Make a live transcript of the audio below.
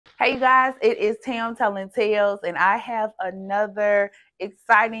Hey guys, it is Tam telling tales, and I have another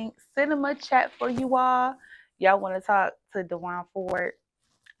exciting cinema chat for you all. Y'all want to talk to Dejuan Ford?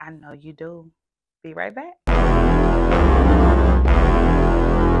 I know you do. Be right back. I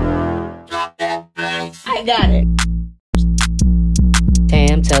got it.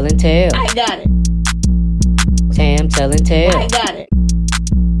 Tam telling tales. I got it. Tam telling tales. I got it.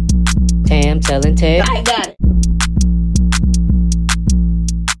 Tam telling tales. I got it.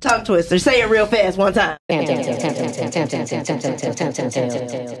 Tongue twister. Say it real fast one time. Tam telling tales.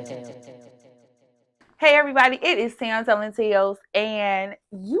 Hey everybody, it is Tam telling tales, and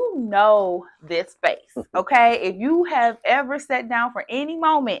you know this space, okay? If you have ever sat down for any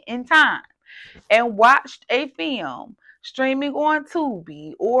moment in time and watched a film streaming on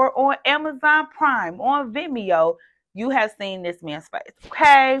Tubi or on Amazon Prime, on Vimeo, you have seen this man's face,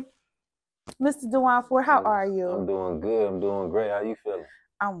 okay? Mr. Dejuan Ford, how are you? I'm doing good. I'm doing great. How you feeling?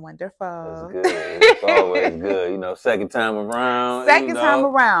 I'm wonderful. That's good. It's always good. You know, second time around. Second time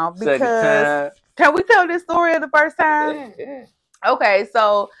around, because can we tell this story of the first time? Yeah. Okay,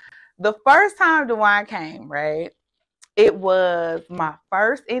 so the first time Dejuan came, right? It was my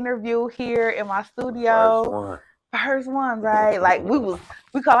first interview here in my studio. First one, right? Like we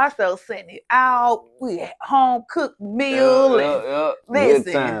call ourselves setting it out. We had home cooked meal. Listen, good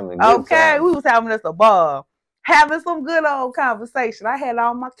timing, we was having us a ball, having some good old conversation. I had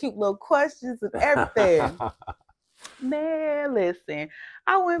all my cute little questions and everything. Man, listen,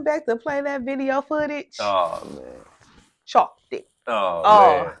 I went back to play that video footage. Oh man, Chalked it. Oh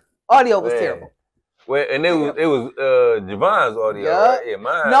man, audio was terrible. Well, and it was Javon's audio, right? Yeah,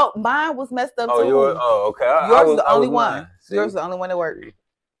 mine. No, mine was messed up too. Yours? Oh, okay. Yours was the only one. Yours was the only one that worked. See?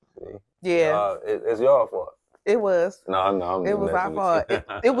 Yeah. It's your fault. It was. No. It was our fault.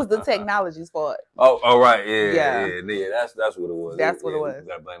 It was the technology's fault. Oh, right. Yeah. That's what it was. That's what it was. You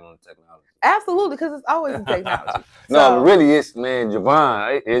gotta blame on the technology. Absolutely, because it's always the technology. But really, it's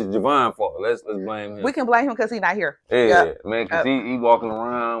Javon. It's Javon's fault. Let's blame him. We can blame him because he's not here. Yeah, man, because he walking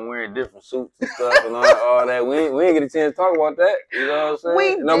around wearing different suits and stuff and all that. We didn't get a chance to talk about that. You know what I'm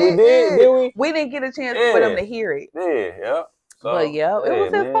saying? We did. Did we? We didn't get a chance for them to hear it. Yeah. So, but it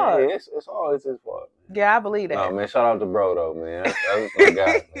was his fault. Yeah, it's always his fault. Yeah, I believe that. No, man, shout out to bro though, man. That's my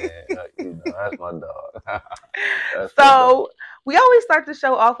guy, man. You know, that's my dog. So we always start the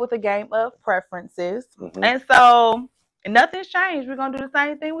show off with a game of preferences. And so nothing's changed. We're gonna do the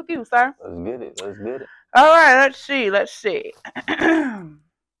same thing with you, sir. Let's get it. All right, let's see.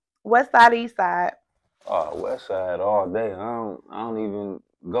 West side, east side? Oh, west side all day. I don't even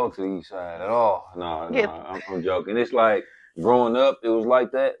go to the east side at all. No, I'm joking. It's like growing up, it was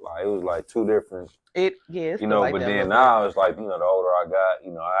like that. Like it was like two different. You know, like but then now it's like, you know, the older I got,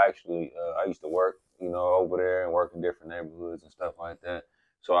 you know, I actually I used to work, you know, over there and work in different neighborhoods and stuff like that.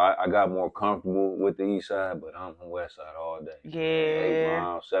 So I got more comfortable with the east side, but I'm from west side all day. Yeah. 8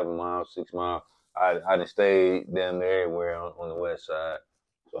 miles, 7 miles, 6 miles. I done stayed down there everywhere on the west side.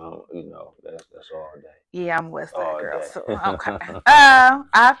 So you know, that's all day. Yeah, I'm a west side girl. Day. So okay.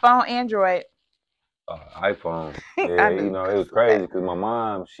 iPhone, Android. iPhone. Yeah, you know, it was crazy because my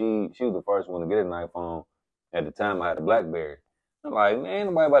mom, she was the first one to get an iPhone. At the time, I had a BlackBerry. I'm like, man, ain't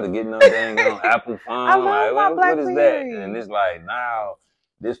nobody about to get no dang on Apple phone. I love my BlackBerry. What is that? And it's like, now,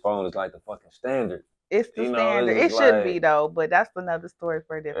 this phone is like the fucking standard. It's the standard. It shouldn't be, though, but that's another story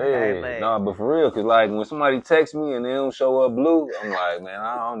for a different day. But for real, because like when somebody texts me and they don't show up blue, I'm like, man,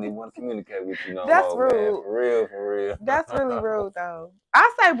 I don't even want to communicate with you no more. That's rude. Man. For real. That's really rude, though.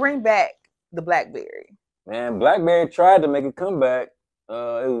 I say bring back the BlackBerry. Man, BlackBerry tried to make a comeback. It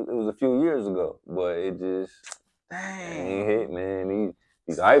was a few years ago, but it just ain't hit, man.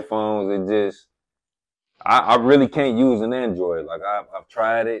 These iPhones, it just I really can't use an Android. Like I've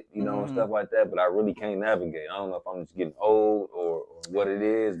tried it, you know, and stuff like that, but I really can't navigate. I don't know if I'm just getting old or what it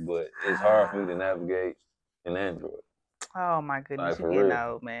is, but it's hard for me to navigate an Android. Oh my goodness, you're getting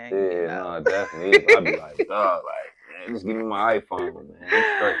old, man. Yeah, no, definitely. I'd be like, dog, like, man, just give me my iPhone, man. I'm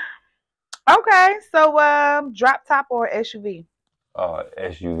straight. Okay, so drop top or SUV?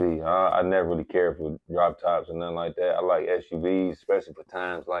 SUV. I never really cared for drop tops or nothing like that. I like SUVs, especially for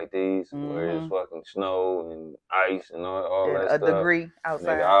times like these where it's fucking snow and ice and all that stuff. A degree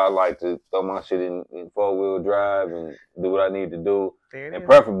outside. Nigga, I like to throw my shit in 4-wheel drive and do what I need to do. And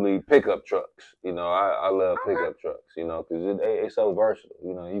preferably pickup trucks. You know, I love pickup trucks, you know, because it's so versatile.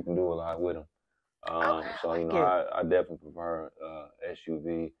 You know, you can do a lot with them. So, you know, I definitely prefer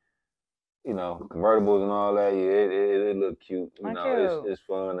SUV. You know, convertibles and all that, it look cute. You know, it's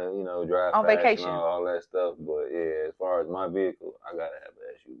fun to, you know, drive on fast vacation and all that stuff. But yeah, as far as my vehicle, I gotta have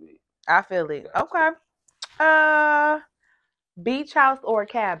an SUV. I feel it. Okay. Beach house or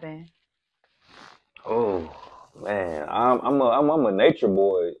cabin? Oh man, I'm a nature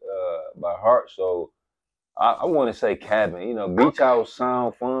boy by heart, so I want to say cabin. You know, beach Okay. house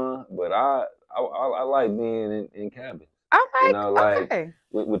sound fun, but I like being in cabins. You I know, like, like okay.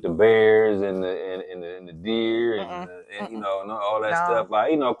 with the bears and the deer Mm-mm, and you mm-mm. know and all that No, stuff.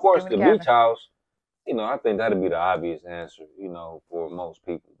 Like, you know, of give course, me the the beach cabin. house. You know, I think that'd be the obvious answer. You know, for most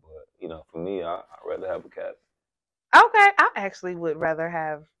people, but you know, for me, I'd rather have a cabin. Okay, I actually would rather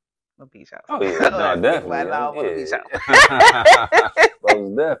have a beach house. Oh yeah, no, Honestly, but I definitely. don't want a beach Yeah, house.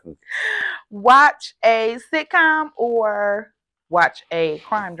 most definitely. Watch a sitcom or watch a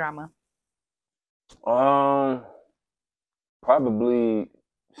crime drama? Um, Probably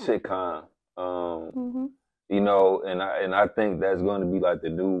sitcom. Um, Hmm. you know, and I think that's going to be like the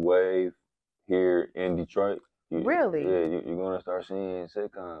new wave here in Detroit. Really? You're going to start seeing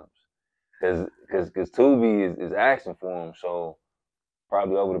sitcoms because Tubi is action for them. So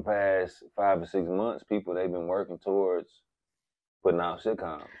probably over the past 5 or 6 months, people they've been working towards putting out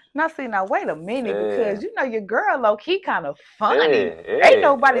sitcoms. Now, see, now wait a minute, Yeah, because you know your girl low key kind of funny. yeah, Ain't yeah,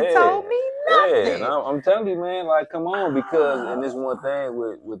 nobody yeah, told me yeah. And nothing. I'm telling you, man, like, come on, because and this one Oh, thing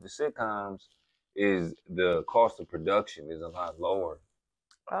with the sitcoms is the cost of production is a lot lower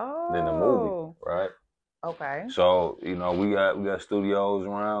than a movie, oh, right? okay. So you know we got studios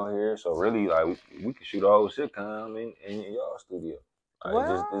around here, so really like we could shoot a whole sitcom in y'all studio. Like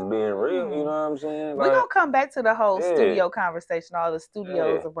just being real, you know Well, what I'm saying? we're Like gonna come back to the whole yeah, studio conversation, all the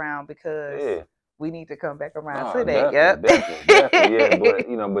yeah, studios around, because yeah. we need to come back around No, to that. definitely, Yep. definitely, definitely, yeah. But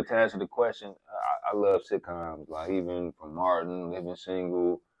you know, but to answer the question, I love sitcoms. Like even from Martin, Living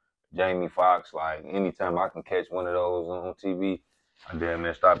Single, Jamie Foxx. Like anytime I can catch one of those on TV, I damn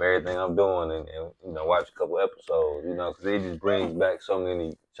near stop everything I'm doing and you know watch a couple episodes. You know, because it just brings back so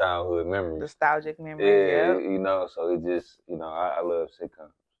many childhood memories. Nostalgic memories. Yeah, Yep. you know, so it just you know I love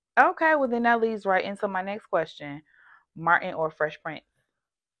sitcoms. Okay, well then that leads right into my next question: Martin or Fresh Prince?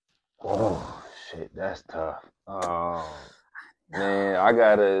 Oh shit, that's tough. Man, I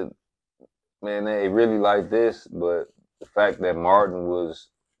gotta. Man, they really like this, but the fact that Martin was,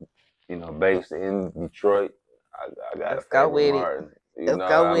 you know, based in Detroit, I gotta Let's go favor with it. Martin. You Let's know,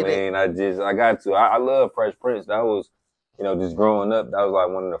 go I with it. mean, I got to. I love Fresh Prince. That was, you know, just growing up, that was like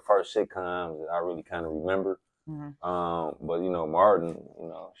one of the first sitcoms that I really kind of remember. Mhm. But you know, Martin, you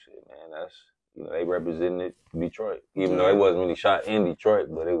know, shit, man, that's you know, they represented Detroit, even though it Yeah, wasn't really shot in Detroit,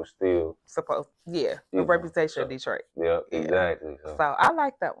 but it was still, yeah, a you know, representation of so Detroit. yeah, Yeah, exactly. So so I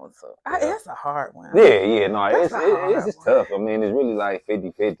like that one too. yeah. That's a hard one. Yeah, yeah, no, That's it's a it's hard just one. tough. I mean, it's really like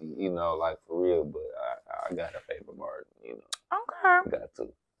 50-50, you know, like for real. But I got a favorite Martin, you Okay. know, got to.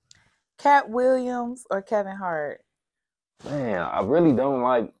 Cat Williams or Kevin Hart? Man, I really don't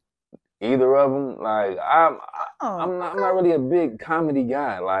like either of them. Like Oh, I'm not okay. really a big comedy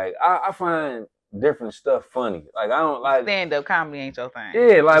guy. Like I find different stuff funny. Like I don't like. Stand up comedy ain't your thing.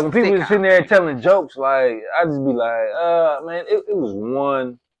 Yeah, like Just when the people are sitting sitcom there thing. telling jokes, like I just be like, man, it was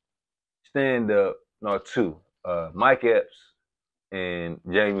one stand up, no two. Mike Epps and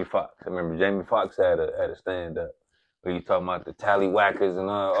Jamie Foxx. I remember Jamie Foxx had a stand up where you talking about the tallywhackers and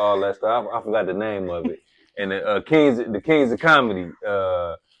all that stuff. I forgot the name of it. And the Kings of Comedy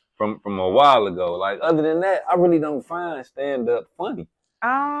from a while ago. Like other than that, I really don't find stand up funny.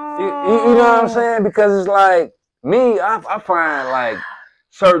 You know what I'm Oh, saying? Because it's like me, I find like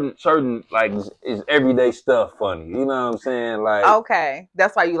certain like is everyday stuff funny. You know what I'm saying? Like okay.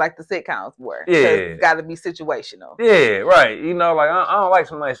 That's why you like the sitcoms more, because yeah. it's got to be situational. Yeah, right. You know, like I don't like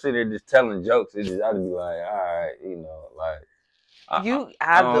somebody sitting there just telling jokes. It just I'd be like, all right, you know, like I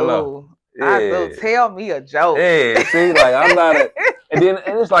I don't know. do. I do. Yeah, Tell me a joke. yeah. See, like I'm not a, and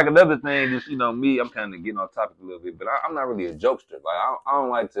it's like another thing. Just you know, me, I'm kind of getting off topic a little bit, but I'm not really a jokester. Like I don't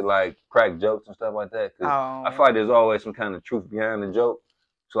like to like crack jokes and stuff like that because I feel Oh, like there's always some kind of truth behind the joke.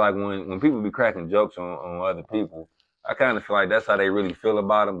 So like when people be cracking jokes on other people, I kind of feel like that's how they really feel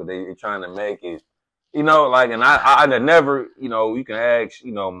about them, but they're trying to make it. You know, like, and I never, you know, you can ask,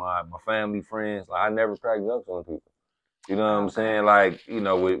 you know, my family, friends, like, I never crack jokes on people. You know what I'm saying? okay. Like, you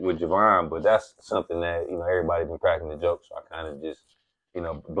know, with Javon, but that's something that, you know, everybody been cracking the joke, so I kind of just, you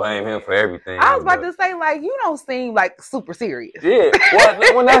know, blame him for I was everything. about But to say, like, you don't seem like super serious. yeah,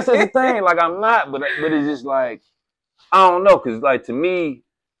 well, when that's the thing, like, I'm not, but it's just like, I don't know, because, like, to me,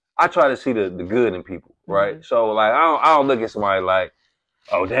 I try to see the good in people, right? Mhm. So, like, I don't look at somebody like,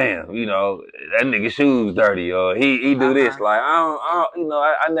 oh damn, you know, that nigga shoes dirty or he do this. Uh-huh. Like I don't you know,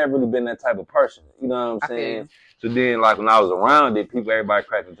 I never really been that type of person. You know what I'm I feel saying? you. So then like when I was around it, everybody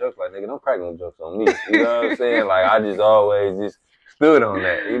cracking jokes like nigga, don't crack no jokes on me. You know what I'm saying? Like I just always just stood on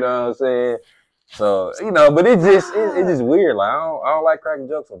that. You know what I'm saying? So but it's just weird. Like I don't like cracking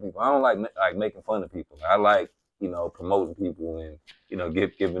jokes on people. I don't like making fun of people. I like promoting people and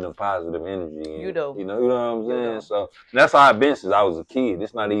giving them positive energy. And, You do. You know what I'm saying? do. So that's how I've been since I was a kid.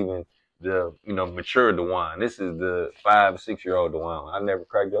 It's not even the mature Dejuan. This is the 5-6-year-old Dejuan. I never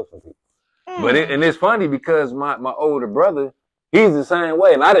cracked jokes on people. But it's funny because my older brother, he's the same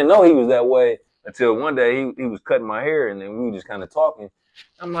way, and I didn't know he was that way until one day he was cutting my hair, and then we were just kind of talking.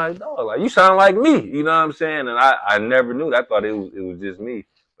 I'm like, dog, like you sound like me, you know what I'm saying? And I never knew. I thought it was just me.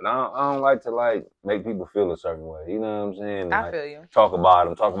 But I don't like to like make people feel a certain way, you know what I'm saying? And, I like, feel you. Talk about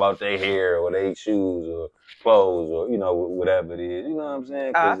them, talk about their hair or their shoes or clothes or whatever it is, you know what I'm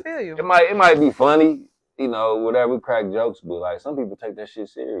saying? I feel you. It might be funny. Whatever, we crack jokes, but like some people take that shit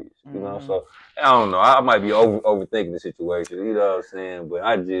serious, So I don't know. I might be overthinking the situation, you know what I'm saying? But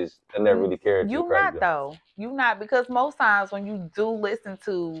I never really cared. You not though. You not, because most times when you do listen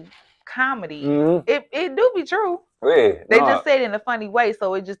to comedy, it do be true. Yeah, they just say it in a funny way,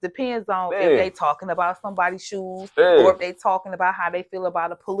 so it just depends on if they talking about somebody's shoes or if they talking about how they feel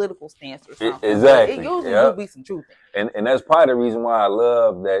about a political stance or something. Exactly. It usually will be some truth. And that's probably the reason why I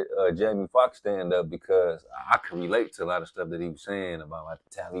love that Jamie Foxx stand up, because I can relate to a lot of stuff that he was saying about like the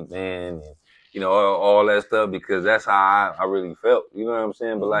Taliban and all that stuff, because that's how I really felt. You know what I'm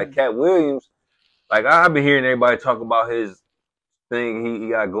saying? But like Cat Williams, like I've been hearing everybody talk about his thing he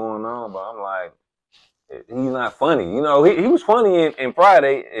got going on, but I'm like, he's not funny. He was funny in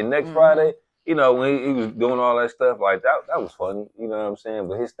Friday, and next Friday, when he was doing all that stuff, like that was funny. You know what I'm saying?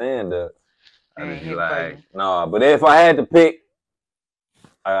 But his stand up, I just be like, nah. But if I had to pick,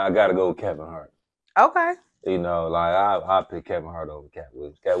 I gotta go with Kevin Hart. Okay. I pick Kevin Hart over Cat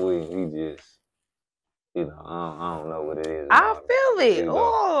Williams. Cat Williams, he just, I don't know what it is. I feel it.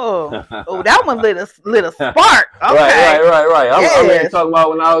 Oh, that one lit a spark. Okay. Right. I'm ready to talk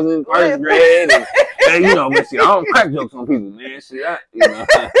about when I was in first grade. And, but see, I don't crack jokes on people, man. See,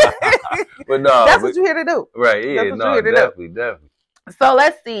 but no. That's what you're here to do. Right, yeah, that's what you're here to definitely. So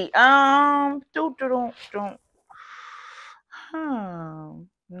let's see. No, I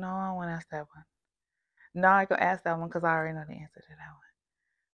want to ask that one. No, I can ask that one because I already know the answer to that one.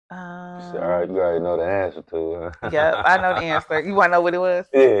 You already know the answer to it. Yep, I know the answer. You want to know what it was?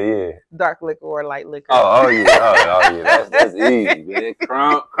 Yeah. Dark liquor or light liquor? Oh yeah. That's easy, man.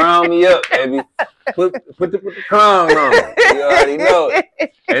 Crown me up, baby. Put the crown on. You already know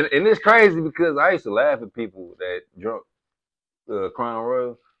it. And it's crazy because I used to laugh at people that drunk Crown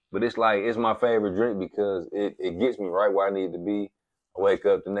Royal, but it's like it's my favorite drink because it gets me right where I need to be. I wake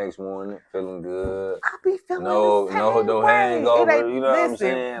up the next morning feeling good. I be feeling no hangover. You know what I'm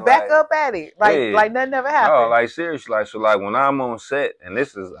saying? Back up at it, like nothing ever happened. Oh, like seriously, so when I'm on set, and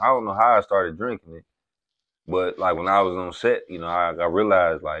this is I don't know how I started drinking it, but like when I was on set, I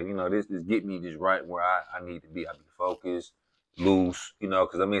realized this get me just right where I need to be. I be focused, loose,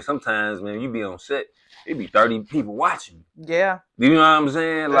 because I mean sometimes man, you be on set, it be 30 people watching. Yeah. You know what I'm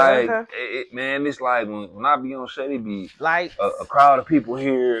saying? Like, man, it's like when I be on set, it be like a crowd of people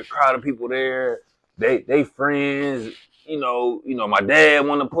here, a crowd of people there. They friends. My dad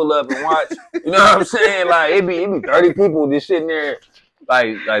want to pull up and watch. You know what I'm saying? Like, it be 30 people just sitting there,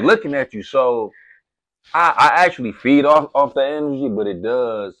 like looking at you. So I actually feed off that energy, but it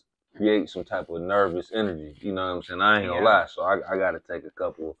does create some type of nervous energy. You know what I'm saying? I ain't gonna lie. So I got to take a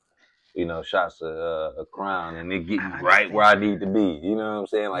couple shots of a Crown, and it get me right where I need to be. You know what I'm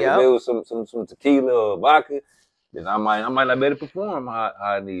saying? Like if it was some tequila or vodka, then I might not be able to perform how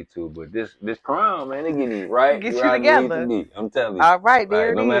I need to. But this Crown, man, it get me right where I need to be. I'm telling you. All right,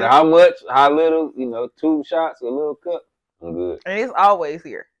 there no matter how much, how little, 2 shots, a little cup, I'm good. And it's always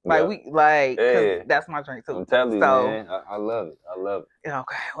here. That's my drink too. I'm telling you, man, I love it.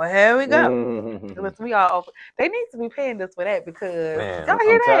 Okay, well here we go. We all they need to be paying us for that because y'all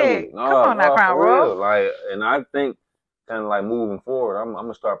hear that? Come on now, Crown Royal. And I think kind of like moving forward, I'm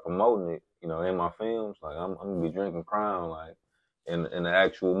gonna start promoting it. In my films, like I'm gonna be drinking Crown, like in the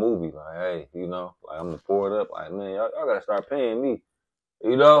actual movie. Like, hey, like I'm gonna pour it up. Like, man, y'all gotta start paying me.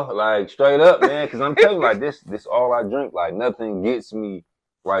 Like straight up, man. Because I'm telling you, like this all I drink. Like nothing gets me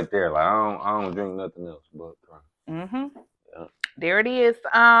right there. Like I don't drink nothing else but Crown. Yeah. There it is.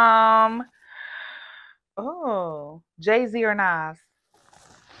 Jay-Z or Nas?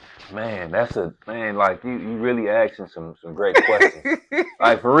 Man, like you really asking some great questions.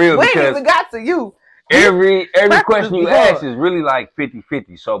 Like for real, we because ain't even got to you. Every question you ask is really like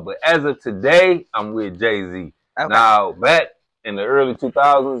 50-50. So, but as of today, I'm with Jay-Z. Okay. Now, back in the early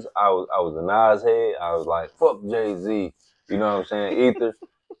 2000s, I was a Nas head. I was like, fuck Jay-Z. You know what I'm saying? Ether.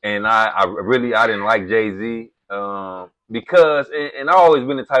 And I didn't like Jay-Z. because and I've always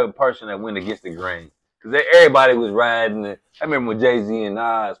been the type of person that went against the grain. Because everybody was riding it. I remember when Jay-Z and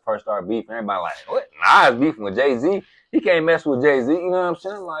Nas first started beefing, everybody like, what? Nas beefing with Jay-Z? He can't mess with Jay-Z, you know what I'm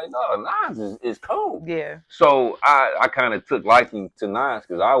saying? I'm like, no, Nas is cool. Yeah. So I kind of took liking to Nas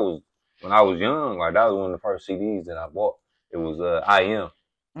because when I was young, like that was one of the first CDs that I bought. It was I Am.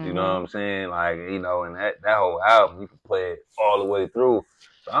 You know what I'm saying? Like, you know, and that whole album, you can play it all the way through.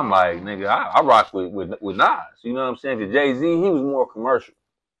 So I'm like, nigga, I rock with Nas. You know what I'm saying? Because Jay-Z, he was more commercial.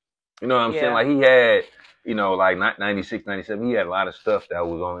 You know what I'm saying? Like, he had, you know, like 96, 97, he had a lot of stuff that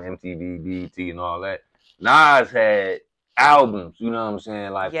was on MTV, BET, and all that. Nas had albums, you know what I'm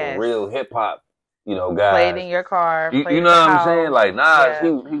saying? Like, for real hip-hop, you know, guys. Played in your car. You know what I'm saying? Like, Nas,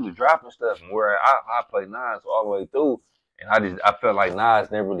 he was dropping stuff, and where I played Nas all the way through, and I felt like Nas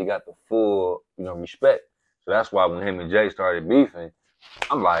never really got the full, you know, respect. So that's why when him and Jay started beefing,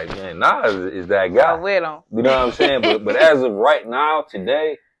 I'm like, man, Nas is that guy. I'm with him. You know what I'm saying? But as of right now,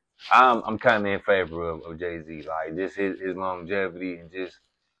 today, I'm kind of in favor of Jay-Z. Like, just his longevity and just,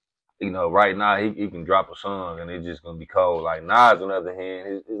 you know, right now he can drop a song and it's just gonna be cold. Like Nas, on the other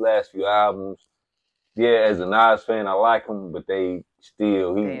hand, his last few albums, yeah, as a Nas fan, I like him, but they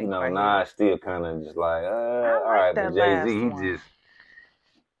still, you know, Nas still kind of just like, all right, but Jay-Z,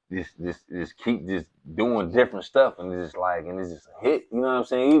 he just keep just doing different stuff, and it's just a hit. You know what I'm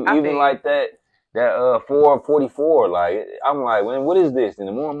saying? Even like that 444, like I'm like, man, what is this? And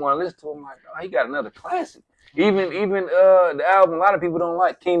the more and more I listen to him, I'm like, oh, he got another classic. Even the album a lot of people don't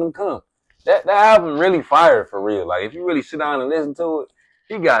like, Kingdom Come. That album really fire for real. Like if you really sit down and listen to it,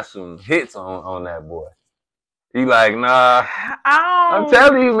 he got some hits on that boy. He like, nah. I'm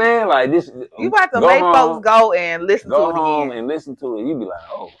telling you, man, like this. You about to make folks go and listen to it again. Go home and listen to it. You be like,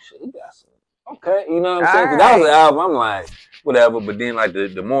 oh shit, he got some. Okay, you know what I'm saying? Cause that was an album. I'm like, whatever. But then like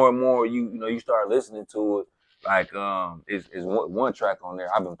the more and more you start listening to it, like is one track on there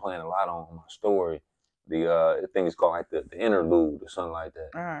I've been playing a lot on my story. The thing is called like the interlude or something like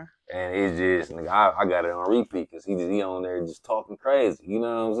that. And it's just, nigga, I got it on repeat because he on there just talking crazy. You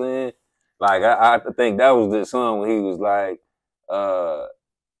know what I'm saying? Like I think that was the song when he was like,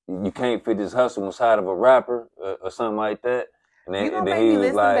 you can't fit this hustle inside of a rapper or something like that. And then he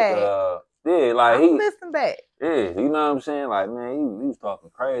was like, yeah, like he listen back. Yeah, you know what I'm saying? Like, man, he was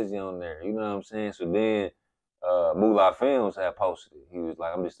talking crazy on there. You know what I'm saying? So then Moolah Films had posted it. He was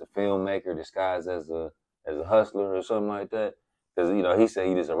like, I'm just a filmmaker disguised as a hustler or something like that. Because, you know, he said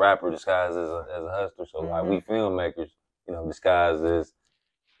he just a rapper disguised as a hustler. So like we filmmakers, you know, disguised as,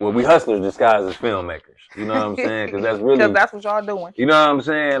 well, we hustlers disguised as filmmakers. You know what I'm saying? Because that's really, because that's what y'all doing. You know what I'm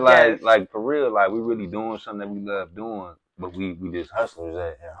saying? Like for real, like we really doing something that we love doing, but we just hustlers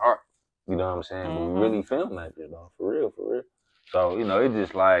at heart. You know what I'm saying? But we really filmmakers though, for real. So, you know, it's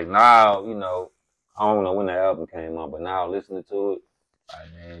just like now, you know, I don't know when the album came out, but now listening to it,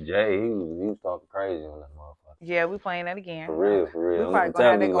 like, man, Jay, he was talking crazy on that motherfucker. Yeah, we playing that again. For real. We probably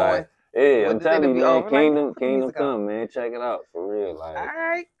gonna have that going. Yeah, I'm telling you, man, Kingdom Come, man, check it out, for real. Like, all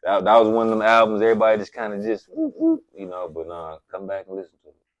right. That was one of them albums everybody just kind of just, you know, but come back and listen to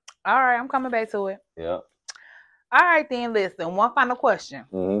it. All right, I'm coming back to it. Yeah. All right, then, listen, one final question.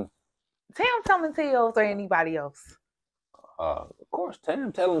 Tam telling tales or anybody else? Of course,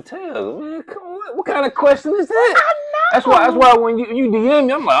 Tam telling tales. Man, come on, what kind of question is that? I know. That's why when you DM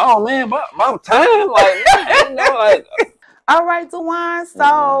me, I'm like, oh man, about time, like, man, you know, like. All right, Dejuan.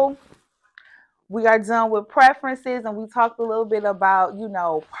 So we are done with preferences, and we talked a little bit about, you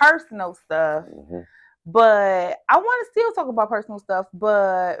know, personal stuff. But I want to still talk about personal stuff,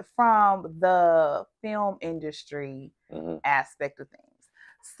 but from the film industry aspect of things.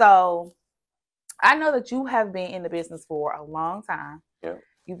 So I know that you have been in the business for a long time. Yeah.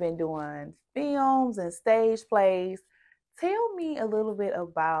 You've been doing films and stage plays. Tell me a little bit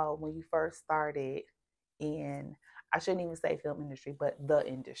about when you first started in, I shouldn't even say film industry, but the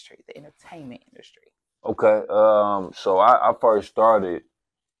industry, the entertainment industry. Okay. So I first started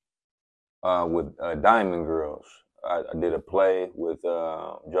with Diamond Girls. I did a play with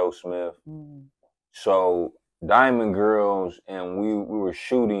Joe Smith. So Diamond Girls, and we were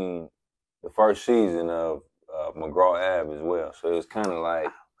shooting the first season of McGraw Ave as well. So it was kind of like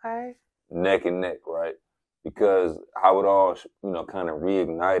neck and neck, right? Because how it all, you know, kind of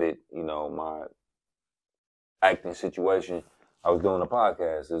reignited, you know, my acting situation. I was doing a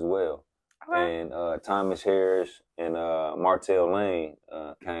podcast as well. And Thomas Harris and Martell Lane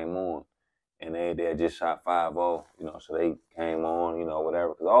came on. And they had just shot 5-0, you know, so they came on, you know, whatever.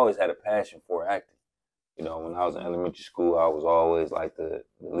 Because I always had a passion for acting. You know, when I was in elementary school, I was always like the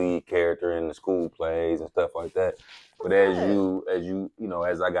lead character in the school plays and stuff like that. But as you know,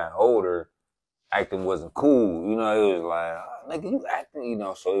 as I got older, acting wasn't cool. You know, it was like, oh, nigga, you acting, you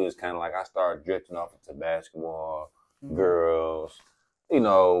know. So it was kind of like I started drifting off into basketball, girls, you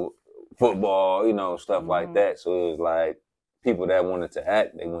know, football, you know, stuff like that. So it was like people that wanted to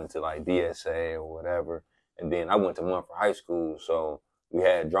act, they went to like DSA or whatever. And then I went to Mumford High School, so we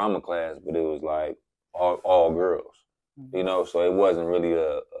had drama class, but it was like all girls, you know. So it wasn't really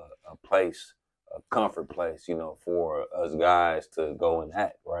a place, a comfort place, you know, for us guys to go and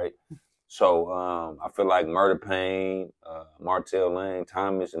act, right? So I feel like Murder Pain, Martell Lane,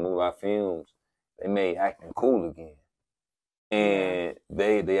 Thomas, and Moolah Films, they made acting cool again. And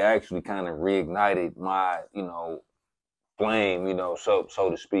they actually kind of reignited my, you know, flame, you know, so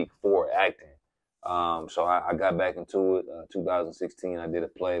to speak, for acting. So I got back into it. 2016, I did a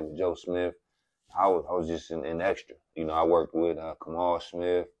play with Joe Smith. I was just an extra. You know, I worked with Kamal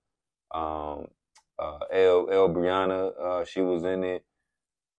Smith, El Brianna, she was in it.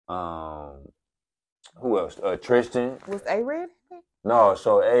 Who else? Tristan. Was A-Red? No,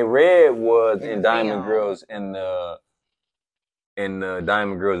 so A-Red was in Diamond Girls in the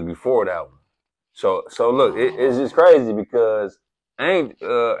Diamond Girls before that one. So look, it's just crazy because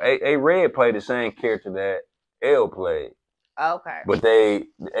A-Red played the same character that L played. Okay. But they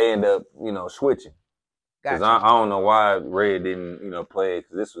end up, you know, switching. Because I don't know why Red didn't, you know, play it,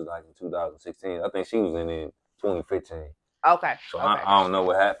 because this was like in 2016. I think she was in it in 2015. Okay. So I don't know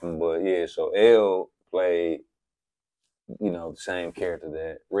what happened, but yeah, so L played, you know, the same character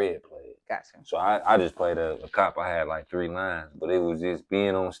that Red played. Gotcha. So I just played a cop. I had like 3 lines, but it was just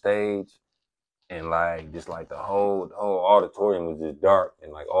being on stage and like just like the whole auditorium was just dark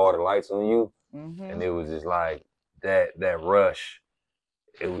and like all the lights on you, and it was just like that rush.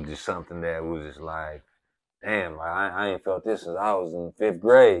 It was just something that was just like, damn, like I ain't felt this since I was in 5th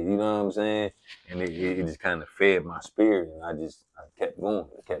grade. You know what I'm saying? And it just kind of fed my spirit, and I kept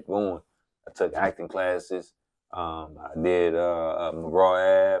going. I took acting classes. I did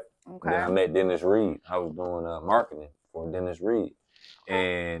McGraw Ave. Okay. Then I met Dennis Reed. I was doing marketing for Dennis Reed.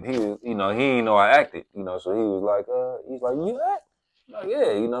 And he, you know, he didn't know I acted, you know, so he was like, you act? I'm like,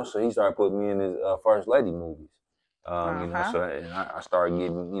 yeah, you know, so he started putting me in his First Lady movies. You know, so and I started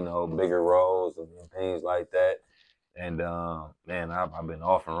getting, you know, bigger roles and things like that. And man, I've been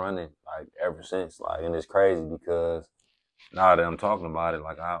off and running like ever since. Like, and it's crazy because now that I'm talking about it,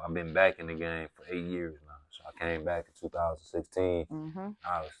 like I've been back in the game for 8 years now. So I came back in 2016.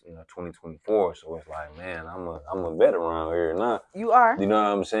 I was, you know, 2024. So it's like, man, I'm a veteran around here now. You are. You know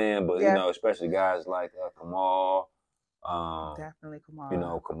what I'm saying? But you know, especially guys like Kamal. Definitely Kamal. You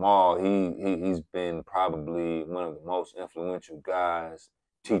know, Kamal, he's been probably one of the most influential guys,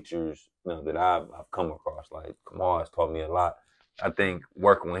 teachers, you know, that I've come across. Like, Kamal has taught me a lot. I think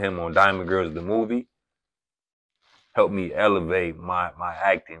working with him on Diamond Girls, the movie, helped me elevate my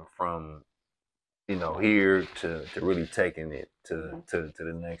acting from, you know, here to really taking it to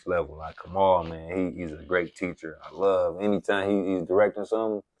the next level. Like Kamal, man, he's a great teacher. I love anytime he's directing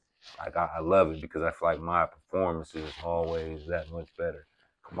something. Like I love it because I feel like my performance is always that much better.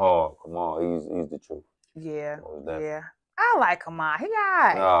 Kamal, he's the truth. Yeah, yeah. I like Kamal. He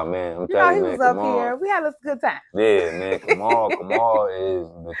got. Oh man, I'm telling you, know, he man, was Kamal, up here. We had a good time. Yeah, man, Kamal is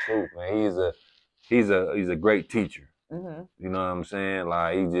the truth, man. He's a great teacher. You know what I'm saying?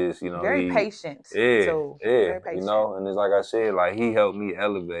 Like, he just, you know, very patient. Yeah, too. yeah. Very patient. You know, and it's like I said, like, he helped me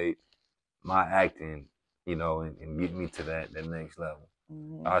elevate my acting, you know, and get me to that next level.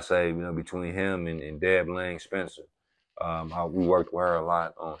 I say, you know, between him and Deb Lang Spencer, we worked with her a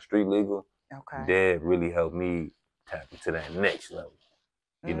lot on Street Legal. Okay. Deb really helped me tap into that next level.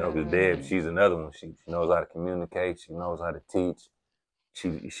 You know, because Deb, she's another one. She knows how to communicate. She knows how to teach.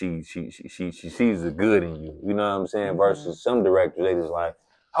 She sees the good in you. You know what I'm saying? Versus some directors, they just like,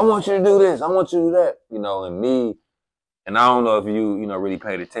 I want you to do this. I want you to do that. You know, and me, and I don't know if you know, really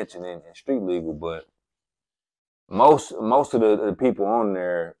paid attention in Street Legal, but most of the people on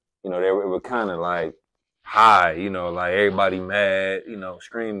there, you know, they were kind of like high, you know, like everybody mad, you know,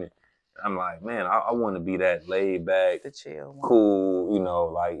 screaming. I'm like, man, I want to be that laid back, the chill one. Cool, you know,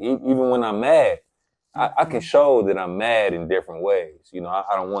 like even when I'm mad, I can show that I'm mad in different ways. You know,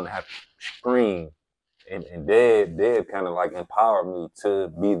 I don't want to have to scream. And Deb kind of like empowered me to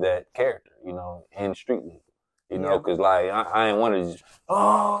be that character, you know, in Street Legal. You know, because like I ain't want to just,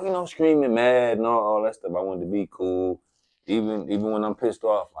 you know, screaming mad and all that stuff. I wanted to be cool. Even when I'm pissed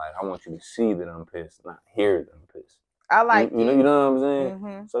off, like, I want you to see that I'm pissed, not hear that I'm pissed. I like you know what I'm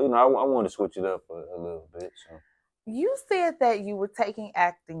saying? So, you know, I want to switch it up a little bit. So. You said that you were taking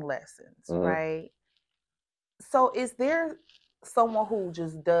acting lessons, right? So is there someone who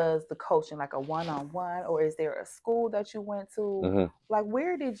just does the coaching like a one-on-one, or is there a school that you went to? Mm-hmm. Like,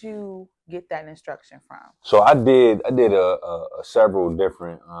 where did you get that instruction from? So I did a several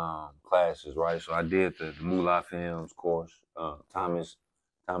different classes, right? So I did the Moolah Films course. Thomas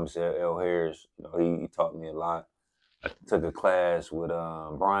L. Harris, you know, he taught me a lot. I took a class with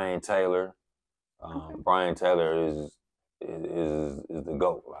Brian Taylor. Brian Taylor is the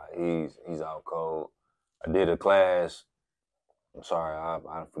GOAT. Like he's out cold. I did a class. I'm sorry,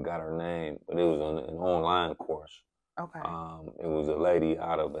 I forgot her name, but it was an online course. Okay. It was a lady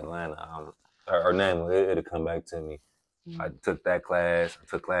out of Atlanta. Her name, it'll come back to me. I took that class. I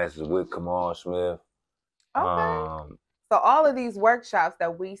took classes with Kamal Smith. Okay. So all of these workshops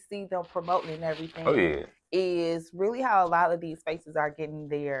that we see them promoting and everything is really how a lot of these faces are getting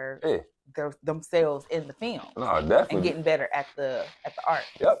their themselves in the film. No, definitely. And getting better at the art.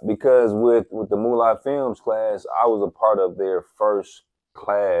 Yep, because with the Moolah Films class, I was a part of their first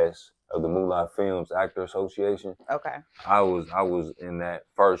class of the Moolah Films Actor Association. Okay. I was in that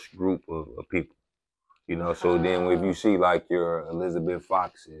first group of people. You know, so then if you see like your Elizabeth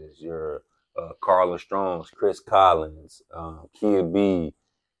Foxes, your Carla Strongs, Chris Collins, Kia B,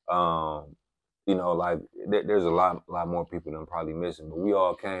 you know, like there's a lot more people than I'm probably missing, but we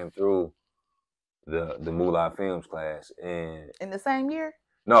all came through the Moolah Films class. And in the same year?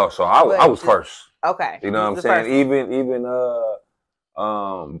 No, so I was first. Okay. You know what I'm saying? Even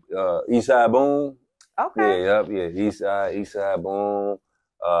Eastside Boom. Okay. Yeah, Eastside Boom.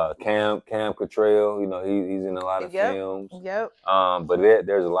 Cam Cattrall, you know, he's in a lot of films. Yep. But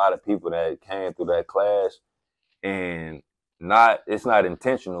there's a lot of people that came through that class, and it's not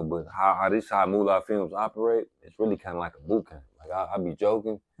intentional, but how Moolah Films operate, it's really kind of like a boot camp. Like I be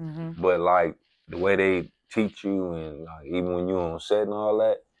joking, but like the way they teach you, and like, even when you're on set and all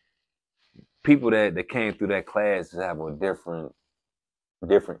that, people that came through that class have a different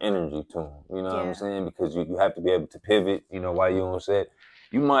energy to them. You know what I'm saying? Because you have to be able to pivot. You know, while you're on set.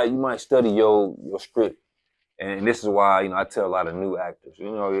 You might study your script, and this is why, you know, I tell a lot of new actors, you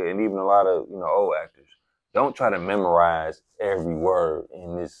know, and even a lot of, you know, old actors, don't try to memorize every word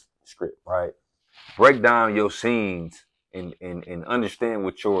in this script, right? Break down your scenes and understand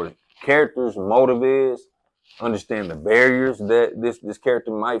what your character's motive is. Understand the barriers that this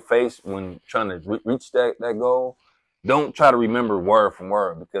character might face when trying to reach that goal. Don't try to remember word from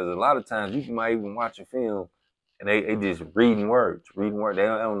word, because a lot of times you might even watch a film and they just reading words. They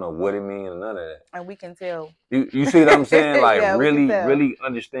don't know what it means and none of that. And we can tell. You see what I'm saying? Like really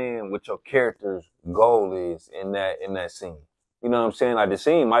understand what your character's goal is in that scene. You know what I'm saying? Like the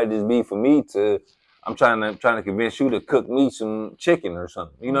scene might just be for me I'm trying to convince you to cook me some chicken or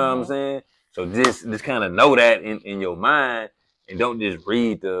something. You know what I'm saying? So just kind of know that in your mind, and don't just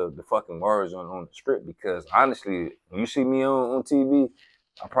read the fucking words on the script, because honestly, when you see me on TV,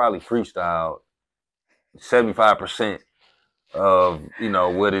 I probably freestyle 75% of, you know,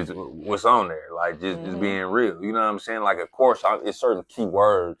 what's on there, like just being real. You know what I'm saying? Like, of course, it's certain key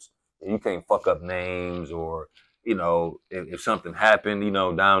words. You can't fuck up names, or, you know, if something happened, you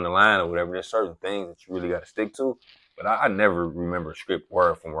know, down the line or whatever, there's certain things that you really got to stick to. But I never remember a script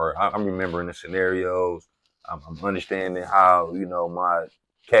word from word. I'm remembering the scenarios. I'm understanding how, you know,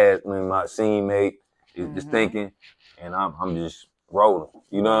 my scene mate is thinking, and I'm just rolling.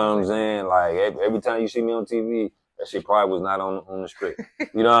 You know what I'm saying? Like every time you see me on TV, that shit probably was not on the script.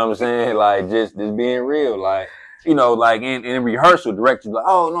 You know what I'm saying? Like just being real. Like, you know, like in rehearsal, director's like,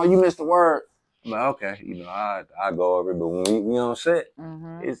 oh no, you missed the word. I'm like, okay, you know, I go over it. But when we on set,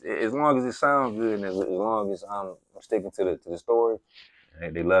 it's as long as it sounds good, and as long as I'm sticking to the story,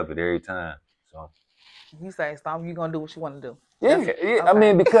 they love it every time. So you say, "Stop! You gonna do what you want to do." Yeah. Okay. I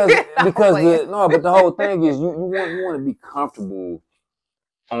mean, because but the whole thing is you want to be comfortable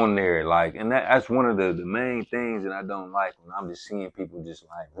on there, like, and that's one of the main things that I don't like when I'm just seeing people just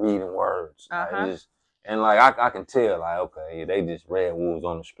like reading words, like, and like I can tell, like, okay, they just read what was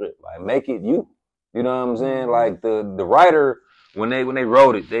on the script. Like, make it you. You know what I'm saying? Like the writer, when they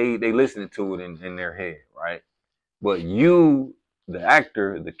wrote it, they listened to it in their head, right? But you, the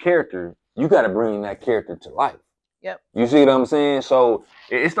actor, the character, you got to bring that character to life. Yep. You see what I'm saying? So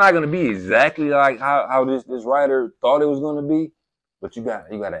it's not gonna be exactly like how this writer thought it was gonna be, but you got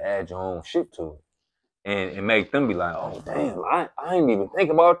to add your own shit to it, and make them be like, oh damn, I didn't even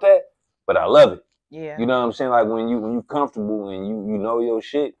think about that, but I love it. Yeah. You know what I'm saying? Like when you comfortable and you know your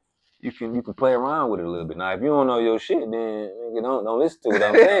shit, you can play around with it a little bit. Now if you don't know your shit, then you don't listen to what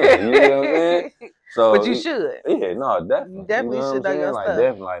I'm saying. You know what I'm saying? So, but you should. Yeah, no, definitely. You definitely should know your like, stuff.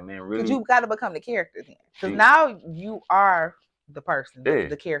 definitely, like, man, really. Because you got to become the character then. Because now you are the person, Yeah.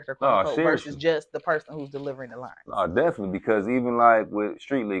 the character, No, quote unquote, versus seriously. just the person who's delivering the lines. No, definitely, because even like with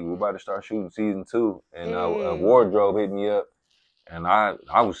Street League, we're about to start shooting season 2, and a Hey. wardrobe hit me up, and I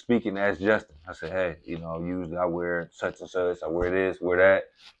was speaking as Justin. I said, hey, you know, usually I wear such and such, I wear this, wear that.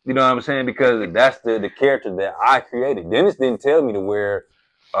 You know what I'm saying? Because that's the character that I created. Dennis didn't tell me to wear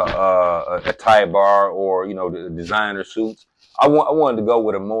a tie bar or, you know, the designer suits. I wanted to go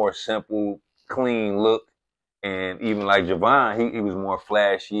with a more simple, clean look. And even like Javon, he was more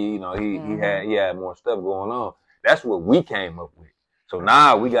flashy. You know, he had more stuff going on. That's what we came up with. So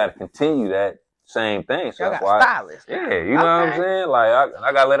now we got to continue that same thing. So Y'all that's got why, stylists. yeah, you know what I'm saying. Like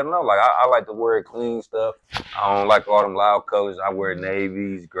I gotta let them know. Like I like to wear clean stuff. I don't like all them loud colors. I wear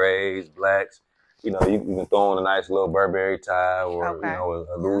navies, grays, blacks. You know, you can throw on a nice little Burberry tie or you know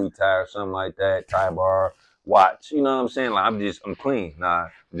a Louis tie or something like that. Tie bar, watch. You know what I'm saying? Like I'm clean. Nah,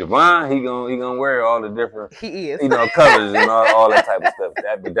 Javon, he gonna wear all the different, He is, you know, colors and all that type of stuff.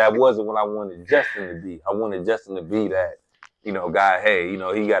 But that wasn't what I wanted Justin to be. I wanted Justin to be that, you know, guy. Hey, you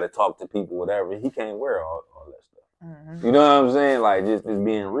know, he got to talk to people, whatever. He can't wear all that stuff. You know what I'm saying? Like just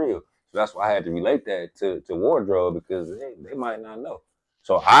being real. So that's why I had to relate that to wardrobe because they might not know.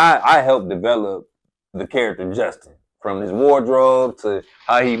 So I helped develop the character Justin. From his wardrobe to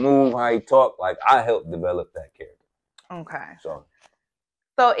how he moved, how he talked, like I helped develop that character. Okay.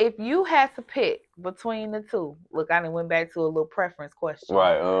 So if you had to pick between the two, look, I done went back to a little preference question.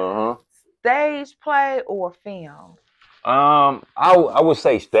 Right. Stage play or film? I would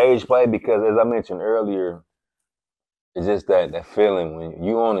say stage play because as I mentioned earlier, it's just that feeling when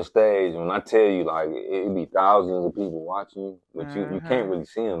you on the stage. When I tell you, like it be thousands of people watching you, but you can't really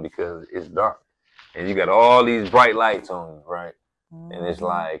see them because it's dark. And you got all these bright lights on you, right? And it's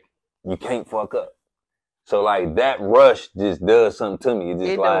like, you can't fuck up. So like that rush just does something to me. It's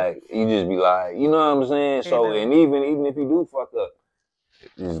just like, you just be like, you know what I'm saying? So, and even if you do fuck up,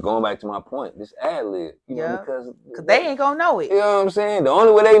 just going back to my point, this ad lib, you know, because they ain't gonna know it. You know what I'm saying? The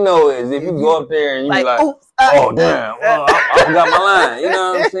only way they know is if you go up there and you be like, oops, oh damn, well, I forgot my line. You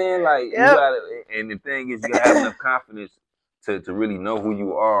know what I'm saying? Like you gotta, and the thing is, you gotta have enough confidence to really know who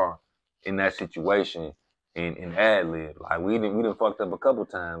you are in that situation in ad lib. Like we done fucked up a couple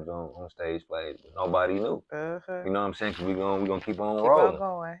times on stage plays, but nobody knew. You know what I'm saying? Cause we gonna keep on rolling.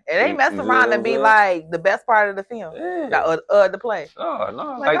 Going. And they mess around and be like the best part of the film, the play. Oh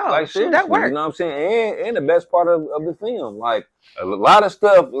no, like seriously, that works. You know what I'm saying? And the best part of the film, like a lot of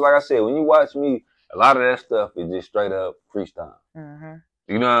stuff. Like I said, when you watch me, a lot of that stuff is just straight up freestyle.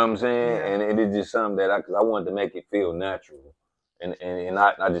 You know what I'm saying? And it is just something that I wanted to make it feel natural, and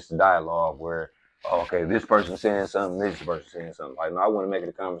not just a dialogue where, oh, okay, this person saying something, this person saying something. Like, no, I want to make it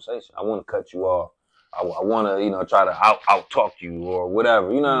a conversation. I want to cut you off. I want to, you know, try to out talk you or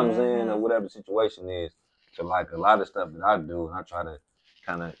whatever. You know what I'm saying? Or whatever the situation is. So like a lot of stuff that I do, and I try to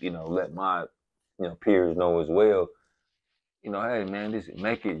kind of, you know, let my, you know, peers know as well. You know, hey man, just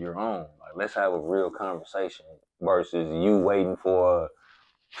make it your own. Like let's have a real conversation versus you waiting for a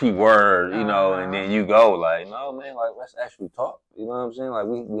key word, you know, and then you go like, no man, like let's actually talk. You know what I'm saying? Like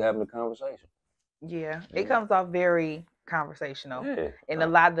we having a conversation. Yeah, it comes off very conversational in a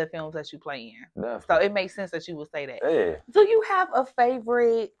lot of the films that you play in. Definitely. So it makes sense that you would say that. Yeah. Do you have a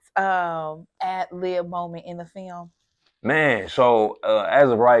favorite ad lib moment in the film? Man, so as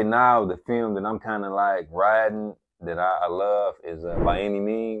of right now, the film that I'm kind of like riding that I love is By Any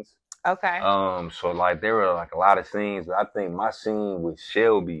Means. Okay. So like there were like a lot of scenes. I think my scene with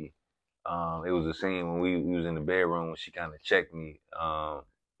Shelby, it was a scene when we was in the bedroom when she kind of checked me,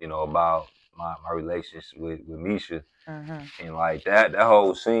 you know, about my relationship with Misha, and like that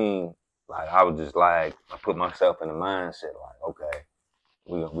whole scene, like I was just like I put myself in the mindset like, okay,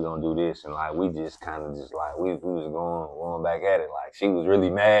 we gonna do this, and like we just kind of just like we was going back at it. Like she was really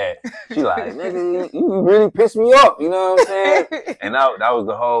mad. She like, nigga, you really pissed me off. You know what I'm saying? And that was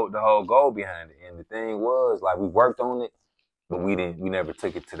the whole goal behind it. And the thing was like we worked on it, but we never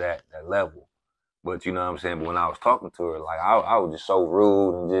took it to that level. But you know what I'm saying? But when I was talking to her, like I was just so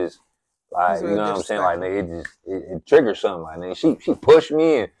rude and just like, you know what I'm saying? Like nigga, it triggered something. Like nigga, she pushed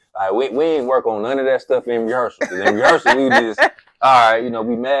me and like we ain't work on none of that stuff in rehearsal. Cause in rehearsal we just all right, you know,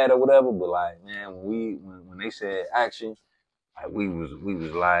 we mad or whatever. But like man, when they said action, like we was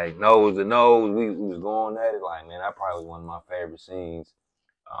like nose to nose. We was going at it. Like man, that probably was one of my favorite scenes.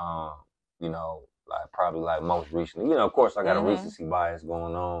 You know, like probably like most recently. You know, of course I got a recency bias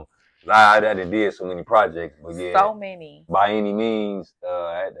going on. I did so many projects, but yeah, so many. By Any Means,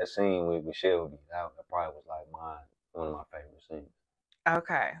 that scene with Shelby, that probably was like one of my favorite scenes.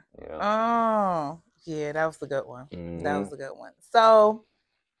 Okay. Yeah. Oh, yeah, that was a good one. That was a good one. So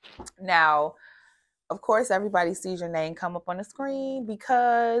now, of course, everybody sees your name come up on the screen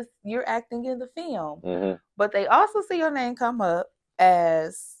because you're acting in the film. But they also see your name come up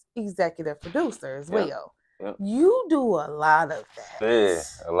as executive producer as well. You do a lot of that. Yeah,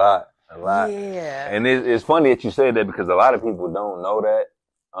 a lot. Yeah. And it's funny that you said that because a lot of people don't know that.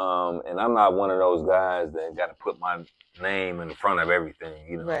 And I'm not one of those guys that got to put my name in front of everything.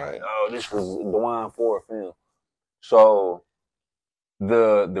 You know, like, oh, this was Dejuan Ford film. So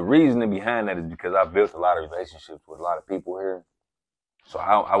the reasoning behind that is because I built a lot of relationships with a lot of people here. So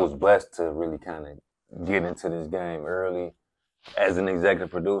I was blessed to really kind of get into this game early as an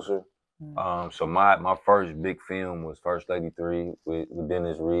executive producer. So my first big film was First Lady 3 with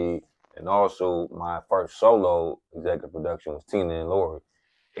Dennis Reed. And also my first solo executive production was Toni LaRue.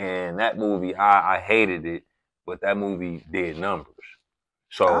 And that movie, I hated it, but that movie did numbers.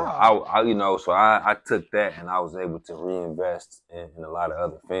 So I took that and I was able to reinvest in a lot of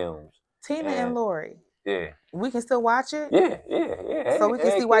other films. Toni and LaRue. Yeah. We can still watch it? Yeah. So we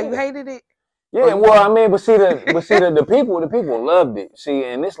can see why you hated it? Yeah, well, I mean, but the people loved it. See,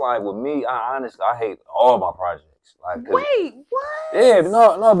 and it's like with me, I honestly hate all my projects. Like, wait, what? Yeah,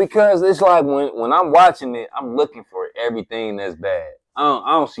 no, because it's like when I'm watching it, I'm looking for everything that's bad.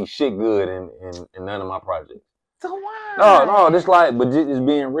 I don't see shit good in none of my projects. So why? No, just like, but just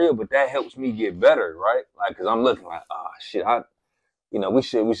being real. But that helps me get better, right? Like, cause I'm looking like, oh shit,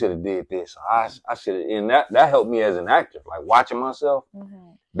 we should have did this. I should have, and that helped me as an actor. Like watching myself.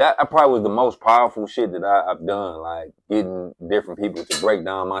 That probably was the most powerful shit that I've done. Like getting different people to break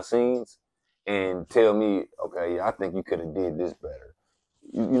down my scenes and tell me, okay, I think you could have did this better.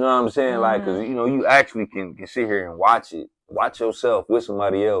 You know what I'm saying? Like, cause you actually can sit here and watch yourself with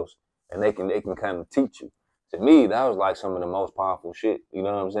somebody else, and they can kind of teach you. To me, that was like some of the most powerful shit. You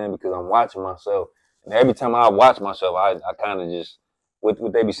know what I'm saying? Because I'm watching myself, and every time I watch myself, I kind of just what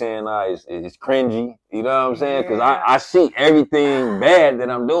they be saying now is cringy. You know what I'm saying? Because I see everything bad that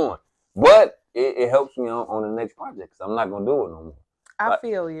I'm doing, but it helps me on the next project. Cause I'm not gonna do it no more. I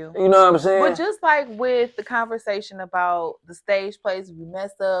feel you. You know what I'm saying? But just like with the conversation about the stage plays, if you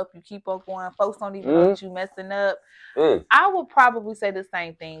mess up, you keep on going. Folks don't even know that you messing up. I would probably say the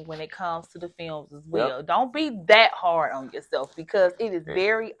same thing when it comes to the films as well. Don't be that hard on yourself because it is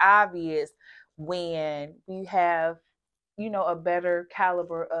very obvious when we have, a better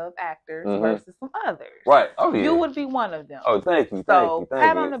caliber of actors versus some others. Right. Oh, yeah. You would be one of them. Oh, thank you. So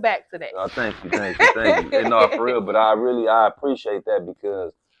pat on the back to that. Oh, thank you. And no, for real, but I appreciate that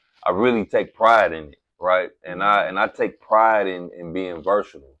because I really take pride in it, right? And I take pride in being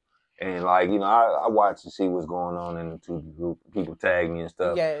versatile. And like, I watch to see what's going on in the 2D group. People tag me and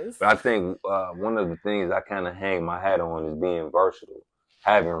stuff. Yes. But I think one of the things I kind of hang my hat on is being versatile,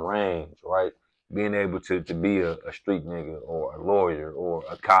 having range, right? Being able to be a street nigga or a lawyer or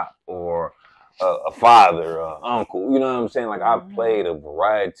a cop or a father, uncle. You know what I'm saying? Like I've played a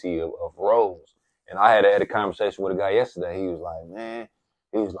variety of roles. And I had a conversation with a guy yesterday. He was like, man,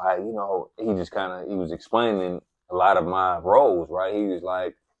 he was explaining a lot of my roles, right? He was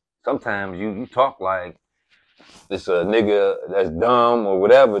like, sometimes you talk like this nigga that's dumb or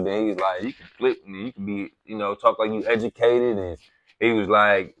whatever. Then he's like, you can flip and you can be, talk like you educated. And he was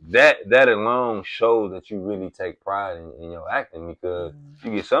like, that alone shows that you really take pride in your acting because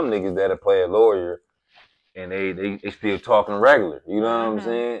you get some niggas that'll play a lawyer and they still talking regular. You know what I'm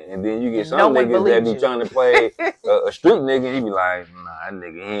saying? And then you get some niggas that be trying to play a street nigga and he be like, nah, that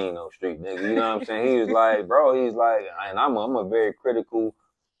nigga, he ain't no street nigga. You know what I'm saying? He was like, bro, and I'm a very critical,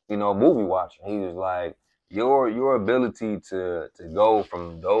 movie watcher. He was like, your ability to go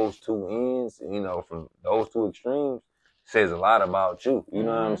from those two ends, from those two extremes, says a lot about you. You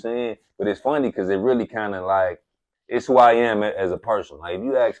know what I'm saying? But it's funny because it really kind of like, it's who I am as a person. Like if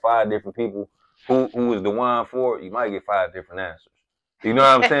you ask 5 different people who is Dejuan Ford, you might get 5 different answers. You know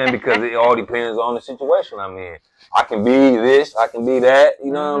what I'm saying? Because it all depends on the situation I'm in. I can be this, I can be that.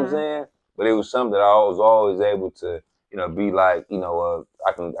 You know what I'm saying? But it was something that I was always able to, be like,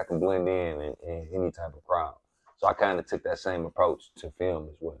 I can blend in any type of crowd. So I kind of took that same approach to film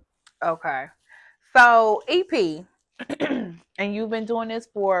as well. Okay. So EP, and you've been doing this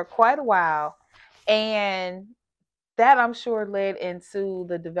for quite a while, and that I'm sure led into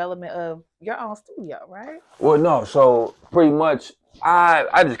the development of your own studio, right? Well, no. So pretty much,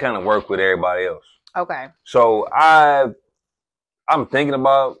 I just kind of work with everybody else. Okay. So I'm thinking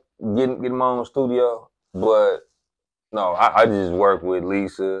about getting my own studio, but no, I just work with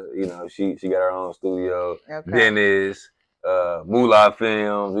Lisa. She got her own studio. Okay. Dennis, Moolah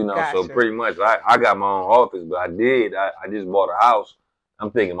Films. Gotcha. So pretty much I got my own office, but I just bought a house. I'm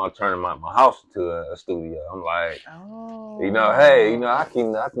thinking about turning my house into a studio. I'm like, Oh. hey, I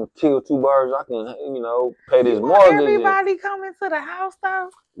can kill two birds. I can, pay this You want mortgage. everybody coming to the house though?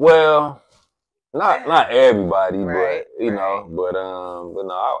 Well, not everybody, Right, but but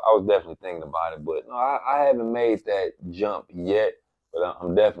no, I was definitely thinking about it. But no, I haven't made that jump yet, but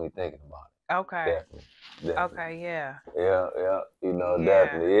I'm definitely thinking about it. Okay. Definitely. Okay, yeah. Yeah, Yeah.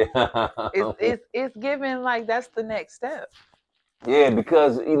 definitely. Yeah. It's given like that's the next step. Yeah,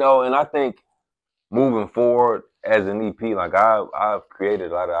 because and I think moving forward as an EP, like I've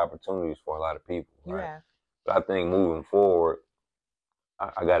created a lot of opportunities for a lot of people, You right? have. But I think moving forward,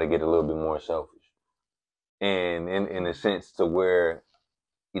 I got to get a little bit more selfish, and in a sense to where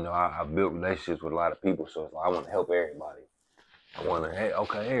I built relationships with a lot of people, so it's like I want to help everybody. I want to, hey,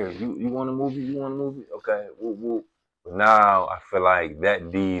 okay, here, you want a movie? You want a movie? Okay, woo, woo. But now I feel like that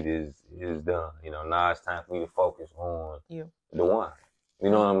deed is done. Now it's time for me to focus on the one. You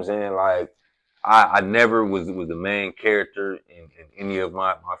know what I'm saying? Like I never was the main character in any of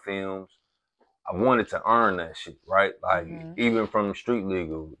my films. I wanted to earn that shit, right? Like even from Street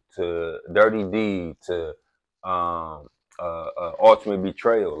Legal to Dirty D to Ultimate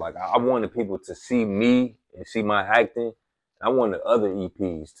Betrayal. Like I wanted people to see me and see my acting. I wanted other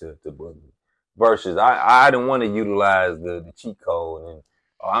EPs to book me. Versus I didn't want to utilize the cheat code and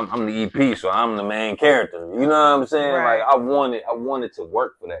I'm the EP, so I'm the main character. You know what I'm saying? Right. Like I wanted to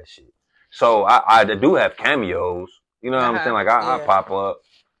work for that shit. So I do have cameos. You know what I'm saying? Like I pop up,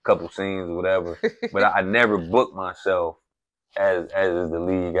 a couple scenes or whatever. But I never booked myself as the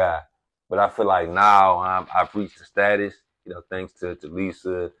lead guy. But I feel like now I've reached the status, thanks to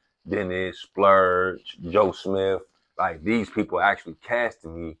Lisa, Dennis, Splurge, Joe Smith. Like these people actually casted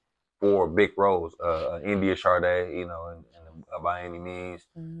me for big roles. India Sade, and by any means,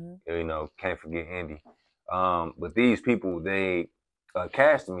 can't forget Indy. But these people, they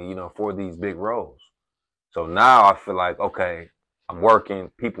casted me, for these big roles. So now I feel like, okay, I'm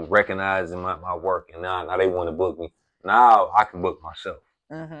working, people recognizing my work, and now they want to book me. Now I can book myself.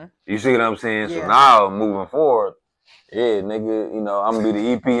 You see what I'm saying? Yeah. So now moving forward, yeah, nigga, I'm gonna be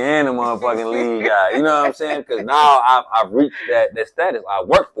the EP and the motherfucking lead guy. You know what I'm saying? Because now I've reached that status. I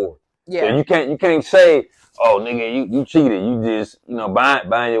work for it. Yeah. So you can't say, oh, nigga, you cheated. You just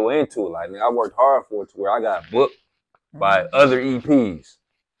buying your way into it. Like, nigga, I worked hard for it to where I got booked by other EPs.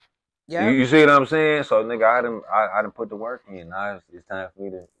 Yeah. You see what I'm saying? So, nigga, I done put the work in. Now it's time for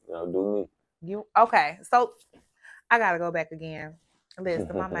me to do me. Okay? So I gotta go back again.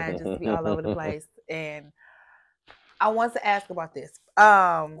 Listen, my mind just be all over the place, and I want to ask about this.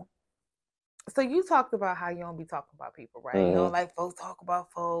 So you talked about how you don't be talking about people, right? You don't like folks talk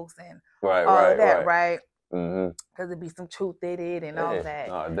about folks and all of that, right? Because it be some truth in it and all that.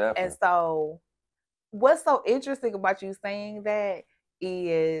 No, definitely. And so, what's so interesting about you saying that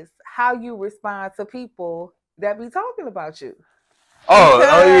is how you respond to people that be talking about you. Oh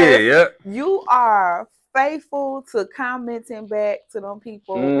yeah. You are faithful to commenting back to them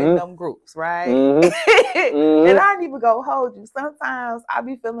people in them groups, right? And I don't even go hold you. Sometimes I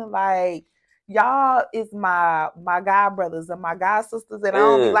be feeling like y'all is my god brothers and my god sisters, and I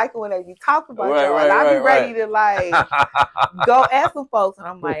don't be liking when they be talking about y'all. And I be ready to like go ask some folks, and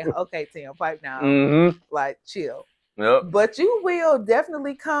I'm like, okay, Tim, pipe down, like chill. Yep. But you will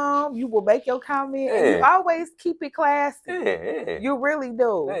definitely come. You will make your comment, and you always keep it classy. Yeah. You really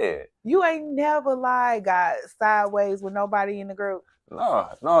do. Yeah. You ain't never like got sideways with nobody in the group.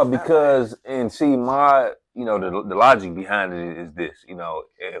 No, because and see my, the logic behind it is this.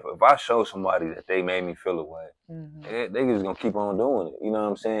 If I show somebody that they made me feel away, they just gonna keep on doing it. You know what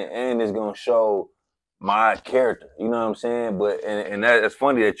I'm saying? And it's gonna show my character. You know what I'm saying? But and that's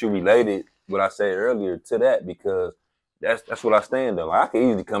funny that you related what I said earlier to that, because that's what I stand on. Like I can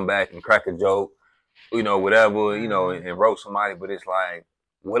easily come back and crack a joke, whatever, and roast somebody, but it's like,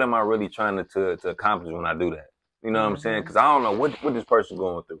 what am I really trying to accomplish when I do that? You know what I'm saying? Because I don't know what this person's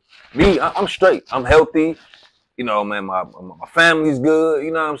going through. Me, I'm straight. I'm healthy. Man, my family's good.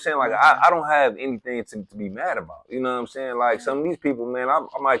 You know what I'm saying? Like I don't have anything to be mad about. You know what I'm saying? Like some of these people, man, I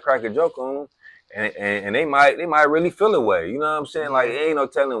might crack a joke on them. And they might really feel away. You know what I'm saying? Like ain't no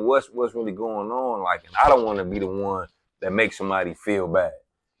telling what's really going on. Like, and I don't want to be the one that makes somebody feel bad.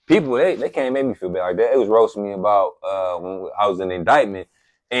 People, they can't make me feel bad like that. It was roasting me about when I was in indictment.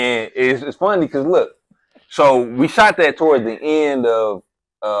 And it's funny because look, so we shot that towards the end of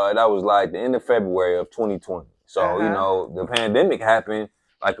that was like the end of February of 2020. So the pandemic happened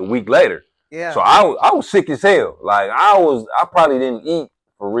like a week later. Yeah. So I was sick as hell. Like I probably didn't eat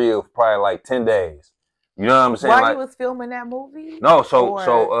for real for probably like 10 days. You know what I'm saying? While you was filming that movie? No,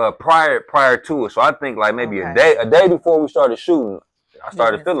 so prior to it. So I think like maybe a day before we started shooting, I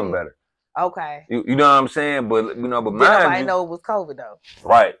started feeling better. Okay. You know what I'm saying? But you know, but I know it was COVID though.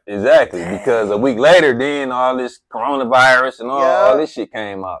 Right, exactly. Because a week later, then all this coronavirus and all this shit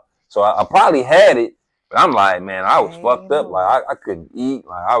came out. So I probably had it, but I'm like, man, I was fucked up. Like I couldn't eat.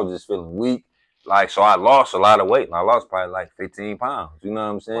 Like I was just feeling weak. Like so, I lost a lot of weight. I lost probably like 15 pounds. You know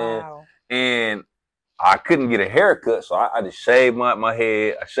what I'm saying? Wow. And I couldn't get a haircut, so I just shaved my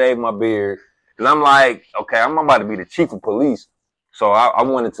head. I shaved my beard. Cause I'm like, okay, I'm about to be the chief of police. So I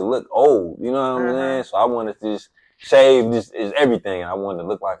wanted to look old, you know what I'm saying? So I wanted to just shave just is everything. I wanted to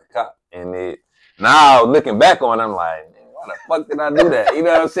look like a cop. And now looking back on it, I'm like, man, why the fuck did I do that? You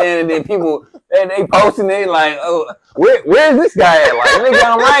know what I'm saying? And then people, they posting it like, oh, where's this guy at? Like, nigga,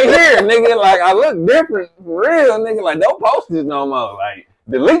 I'm right here. Nigga, like, I look different for real. Nigga, like, don't post this no more. Like,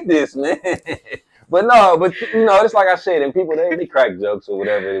 delete this, man. But no, but you know, it's like I said, and people, they crack jokes or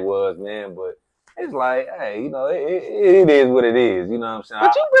whatever it was, man. But it's like, hey, you know, it is what it is. You know what I'm saying?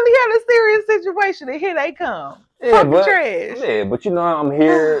 But you really had a serious situation, and here they come. Yeah, but trash. Yeah, but you know, I'm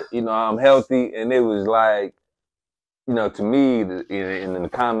here. You know, I'm healthy, and it was like, you know, to me, in the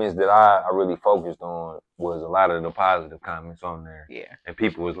comments that I really focused on was a lot of the positive comments on there. Yeah, and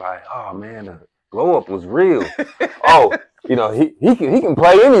people was like, oh man, the glow up was real. Oh, you know, he can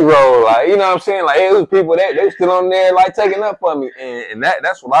play any role. Like, you know what I'm saying? Like, it was people that they still on there like taking up for me, and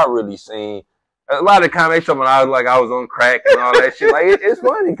that's what I really seen. A lot of comments when I was on crack and all that shit. Like, it's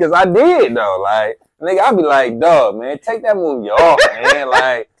funny because I did though. Like, nigga, I be like, dog, man, take that movie off, man.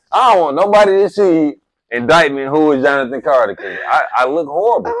 Like, I don't want nobody to see indictment who is Jonathan Carter, because I look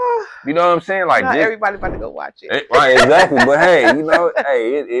horrible. You know what I'm saying? Like, not everybody about to go watch it. Right, exactly. But hey, you know,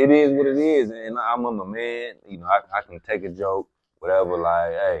 hey, it is what it is, and I'm a man. You know, I can take a joke, whatever.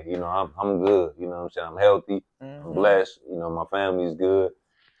 Like, hey, you know, I'm good. You know what I'm saying? I'm healthy. I'm blessed. You know, my family's good.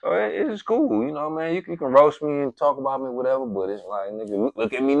 So it's cool. You know, man. You can roast me and talk about me, whatever. But it's like, nigga,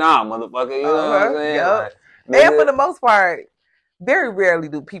 look at me now, motherfucker. You know what I'm saying? Yep. Like, nigga, and for the most part, very rarely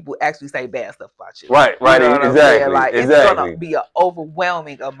do people actually say bad stuff about you. Right, you know exactly. Like, exactly. It's gonna be an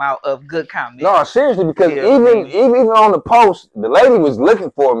overwhelming amount of good comments. No, seriously, because even on the post, the lady was looking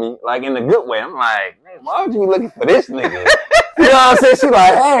for me, like, in a good way. I'm like, man, why would you be looking for this nigga? You know what I'm saying? She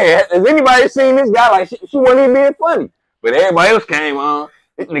like, hey, has anybody seen this guy? Like, she wasn't even being funny. But everybody else came on.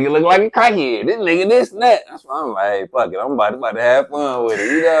 This nigga look like a crackhead. This nigga this and that. That's why I'm like, hey, fuck it. I'm about to have fun with it.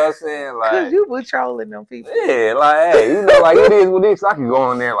 You know what I'm saying? Like, because you were trolling them people. Yeah, like, hey, you know, like, it is what it is. So I can go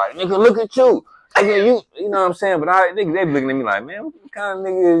on there like, nigga, look at you. Nigga, you know what I'm saying? But niggas, they be looking at me like, man, what kind of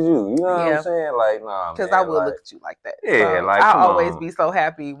nigga is you? You know what I'm saying? Like, nah, because I will look at you like that. Yeah, so like, I'll always be so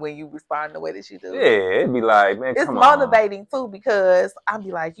happy when you respond the way that you do. Yeah, it'd be like, man, it's come motivating too, because I'll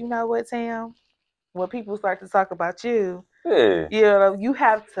be like, you know what, Tam? When people start to talk about you, yeah, you know, you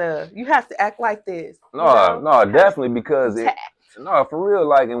have to act like this. No, definitely, because no, for real,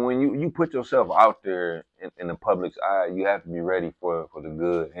 like, and when you put yourself out there in the public's eye, you have to be ready for the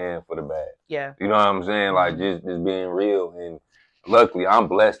good and for the bad. Yeah. You know what I'm saying? Like, just being real. And luckily, I'm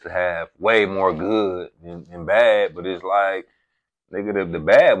blessed to have way more good than bad, but it's like, nigga, the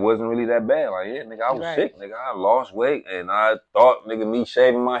bad wasn't really that bad. Like, yeah, nigga, I was sick. Nigga, I lost weight, and I thought, nigga, me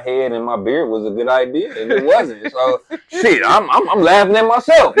shaving my head and my beard was a good idea, and it wasn't. So, shit, I'm laughing at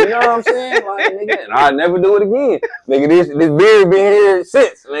myself. You know what I'm saying? Like, nigga, and I'll never do it again. Nigga, this beard been here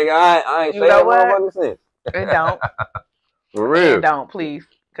since. Nigga, I ain't shaved motherfucker since. And don't. For real. And don't, please,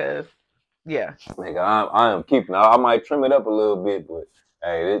 because, yeah. Nigga, I am keeping it. I might trim it up a little bit, but,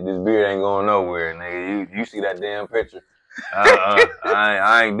 hey, this beard ain't going nowhere, nigga. You see that damn picture?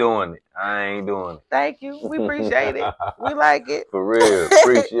 I ain't doing it. I ain't doing it. Thank you. We appreciate it. We like it. For real.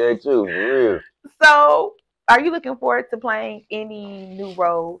 Appreciate you. For real. So, are you looking forward to playing any new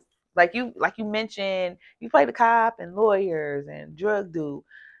roles? Like you mentioned, you play the cop and lawyers and drug dude.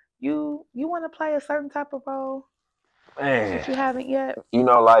 You want to play a certain type of role? Man, that you haven't yet? You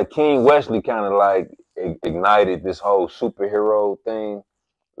know, like King Wesley kind of like ignited this whole superhero thing.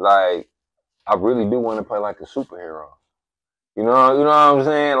 Like, I really do want to play like a superhero. You know what I'm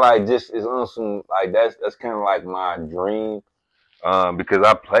saying? Like, just it's on some, like, that's kind of like my dream, because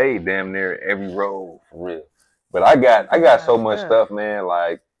I played damn near every role for real. But I got so much stuff, man.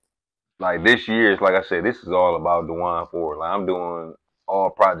 Like this year, it's like I said, this is all about Dejuan Ford. Like, I'm doing all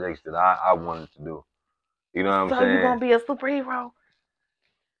projects that I wanted to do. You know what I'm saying? So you gonna be a superhero?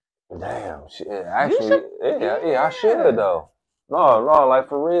 Damn, shit. Actually, yeah, I should though. No, like,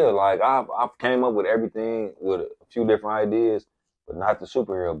 for real. Like, I've came up with everything with a few different ideas, but not the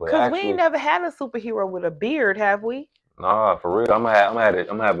superhero. But because we ain't never had a superhero with a beard, have we? Nah, for real. I'm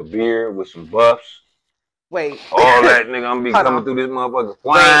gonna have a beard with some buffs. Wait. All that, nigga. I'm gonna be coming through this motherfucker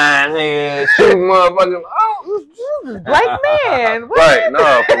flying, nigga, shooting motherfuckers. Oh, Black man. What? Right,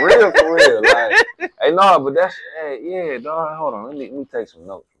 no, for real. Like, hey, no, but that's, yeah, dog. Hold on, let me take some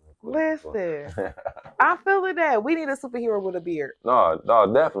notes. Listen, I'm feeling that. We need a superhero with a beard. No,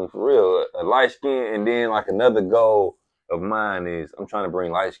 definitely, for real. A light skin, and then, like, another goal of mine is I'm trying to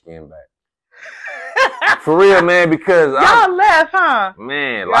bring light skin back. For real, man, because y'all left, huh?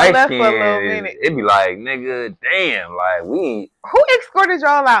 Man, y'all light left skin, for a little minute. It be like, nigga, damn, like, we... Who escorted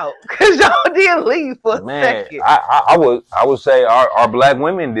y'all out? Because y'all did leave for a second. I would say our black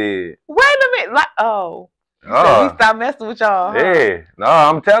women did. Wait a minute. Like, we stopped messing with y'all, huh? Yeah. No,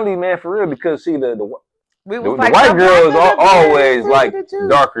 I'm telling you, man, for real, because, see, the like, white girls are always, like,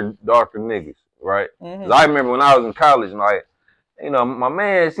 darker niggas, right? Mm-hmm. I remember when I was in college, like, you know, my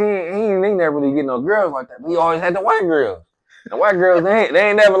man, he never really get no girls like that. But he always had the white girls. The white girls, they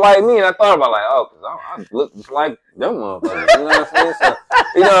ain't never like me. And I thought about, like, cause I look just like them motherfuckers. You know what I'm saying? So,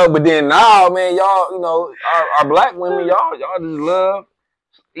 you know, but then now, man, y'all, you know, our black women, y'all just love,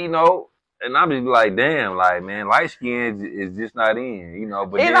 you know, and I'm just like, damn, like, man, light skin is just not in, you know.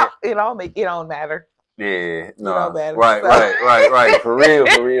 But it don't matter. Yeah, no, don't matter. Right, for real.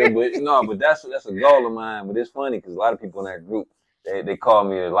 But no, but that's a goal of mine. But it's funny because a lot of people in that group, they call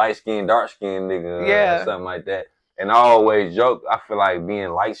me a light skinned, dark skinned nigga, or something like that. And I always joke, I feel like being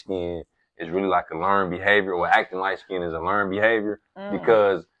light skinned is really like a learned behavior, or acting light skinned is a learned behavior,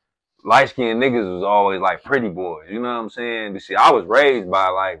 because light skinned niggas was always like pretty boys. You know what I'm saying? You see, I was raised by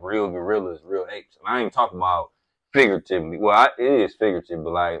like real gorillas, real apes. And I ain't talking about figuratively. Well, it is figurative,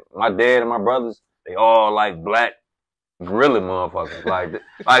 but like my dad and my brothers, they all like black gorilla motherfuckers.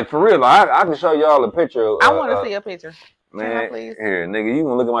 Like for real. Like, I can show y'all a picture. I want to see a picture. Man, please? Here, nigga, you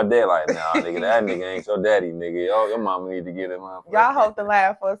gonna look at my dad like, nah, nigga, that nigga ain't your daddy, nigga. Your mama need to get him up. Y'all hold the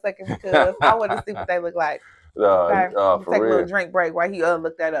laugh for a second because I want to see what they look like. Okay? For take real. A little drink break while he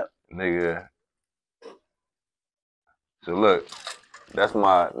look that up. Nigga. So look, that's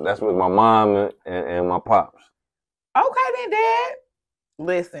with my mom and my pops. Okay then, Dad.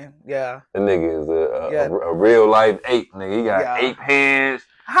 Listen, yeah. The nigga is a real life ape, nigga. He got ape hands.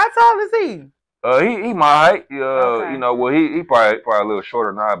 How tall is he? He my height. You know, well he probably a little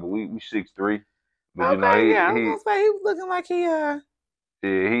shorter than I, but we 6'3". But okay, you know, I was gonna say he was looking like he Yeah,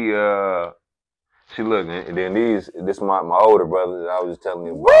 see, look, and then this my older brother that I was just telling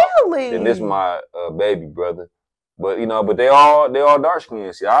you about. Really? And this my baby brother. But you know, they all dark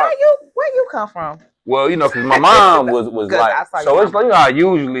skinned. See, where you come from? Well, you know, because my mom was like, so it's like, you know, I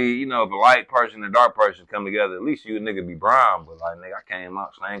usually, you know, if a light person and a dark person come together, at least you a nigga be brown. But like, nigga, I came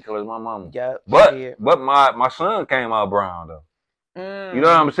out same color as my mama. Yep. But my son came out brown though. You know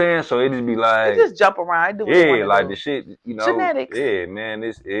what I'm saying? So it just be like, it just jump around. The shit, you know. Genetics. Yeah, man,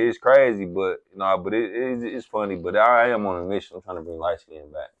 it's crazy, but you know, but it's funny. But I am on a mission. I'm trying to bring light skin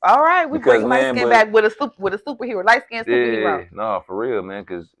back. All right, we bring light skin back with a superhero, light skin superhero. Yeah, no, for real, man,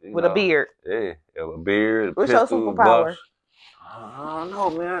 because with a beard. Yeah, a beard. What's your superpower? I don't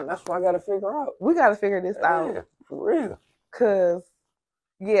know, man. That's what I gotta figure out. We gotta figure this out. Yeah, for real. Cause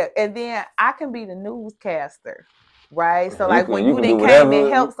and then I can be the newscaster. Right, so like when you came and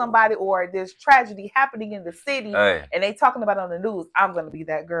help somebody, or there's tragedy happening in the city, and they talking about it on the news, I'm gonna be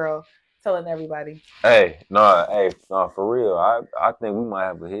that girl telling everybody. No, for real. I think we might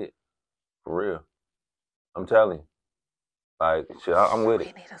have a hit, for real. I'm telling you, like, shit, I'm with it.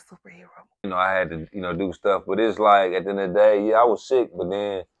 We need a superhero. You know, I had to, you know, do stuff, but it's like at the end of the day, yeah, I was sick, but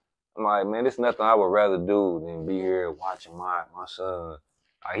then I'm like, man, there's nothing I would rather do than be here watching my son.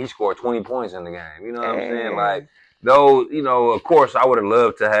 Like, he scored 20 points in the game. You know what I'm saying? Like. Though, you know, of course, I would have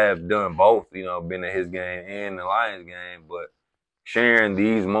loved to have done both, you know, been in his game and the Lions game, but sharing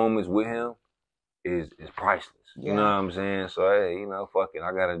these moments with him is priceless. You know what I'm saying? So, hey, you know, fuck it.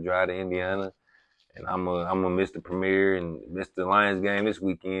 I got to drive to Indiana, and I'm gonna miss the premiere and miss the Lions game this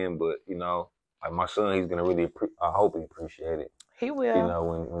weekend, but, you know, like my son, he's going to really, I hope he appreciate it. He will. You know,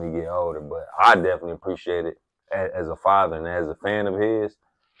 when he get older, but I definitely appreciate it as a father and as a fan of his.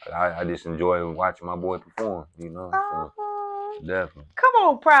 I just enjoy watching my boy perform, you know. So, definitely. Come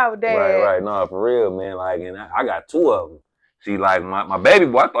on, proud dad. Right. No, for real, man. Like, and I got two of them. See, like my baby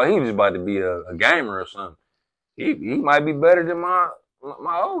boy, I thought he was about to be a gamer or something. He might be better than my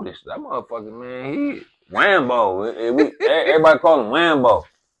oldest. That motherfucker, man. He Wambo. Everybody call him Wambo.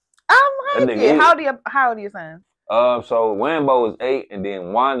 I like it. How old are your sons? So Wambo is 8, and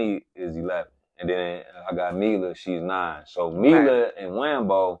then Wani is 11. And then I got Mila, she's 9. So Mila and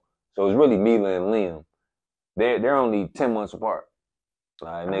Wambo, so it's really Mila and Liam. They're only 10 months apart.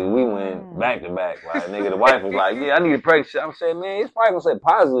 Like, nigga, we went back to back. Like, nigga, the wife was like, yeah, I need a pregnancy. I'm saying, man, it's probably gonna say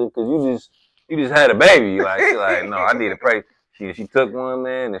positive because you just had a baby. Like, she's like, no, I need a pregnancy. she took one,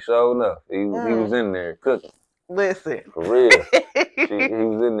 man, and showed enough. He was in there cooking. Listen. For real. He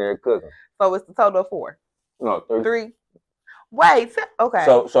was in there cooking. So it's the total of 4. No, 3. Wait, okay.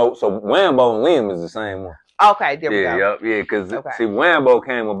 So Wambo and Liam is the same one. Okay, there we go. Yep, because see, Wambo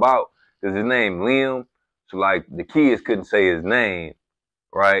came about because his name Liam, so like the kids couldn't say his name,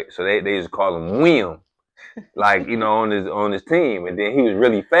 right? So they just call him William, like on his team, and then he was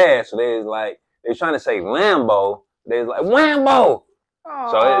really fast, so they was trying to say Lambo, they was like Wambo.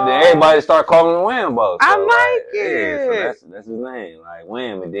 Aww. So then everybody start calling him Wambo. So I like it. Yeah, so that's his name, like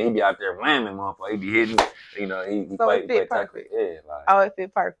Wham, and then he be out there whamming, motherfucker. He be hitting, he so play, it fit perfect. Yeah, it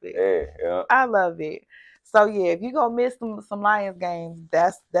fit perfect. Yeah. I love it. So yeah, if you gonna miss some Lions games,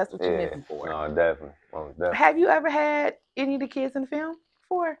 that's what you're missing for. No, definitely. Have you ever had any of the kids in the film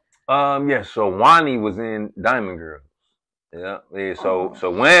before? Yeah. So Wani was in Diamond Girls. Yeah. So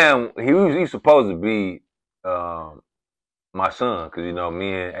Wham, he was supposed to be my son, because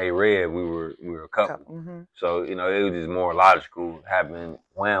me and A Red, we were a couple. Mm-hmm. So it was just more logical having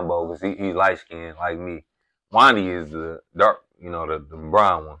Wambo, because he's light skinned like me. Wani is the dark, the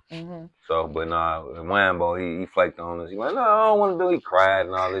brown one. Mm-hmm. So, but Wambo, he flaked on us. He's like, no, I don't want to do it. He cried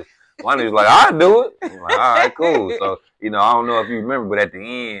and all this. Wani was like, I'll do it. I'm like, all right, cool. So, I don't know if you remember, but at the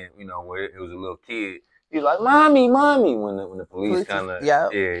end, where it was a little kid, he was like, mommy, when the police kind of,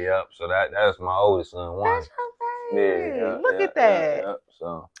 yep. So that was my oldest son, Wani. That's so yeah, look at that. Yeah.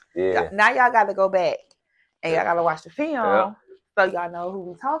 So, yeah. Now y'all got to go back and y'all got to watch the film so y'all know who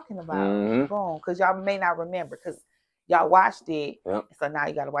we talking about. Mm-hmm. Boom, because y'all may not remember because y'all watched it. Yep. So now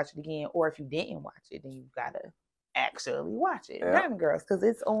you got to watch it again. Or if you didn't watch it, then you got to actually watch it. Yep. Diamond Girls, because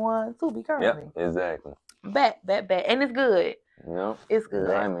it's on Tubi currently. Yep, exactly. Bet. And it's good. Yep. It's good.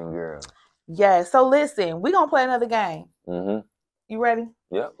 Diamond Girls. Yeah, so listen, we're going to play another game. Mm-hmm. You ready?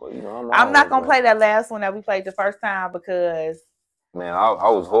 Yep. Well, I'm not going to play that last one that we played the first time because... Man, I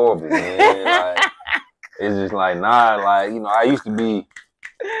was horrible, man. Like, it's just like, I used to be...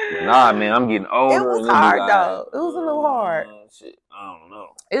 But man, I'm getting older. It was hard, though. It was a little hard. Shit, I don't know.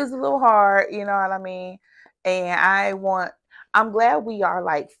 It was a little hard, you know what I mean? And I'm glad we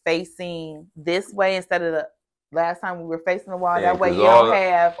are, facing this way instead of the last time we were facing the wall. That way you don't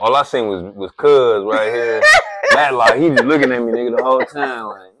have... All I seen was Cuz right here. Matlock, he just looking at me, nigga, the whole time,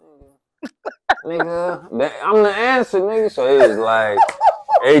 like, nigga, I'm the answer, nigga. So it was like,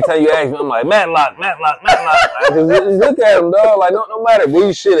 every time you ask me, I'm like, Matlock. Like, just look at him, dog. Like, no matter where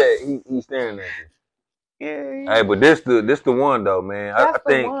you shit at, he's staring at you. Yeah. Hey, but this the one though, man. I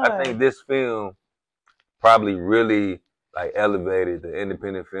think this film probably really elevated the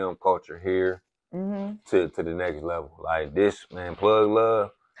independent film culture here to the next level. Like this, man, Plug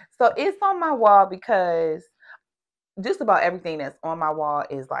Love. So it's on my wall because just about everything that's on my wall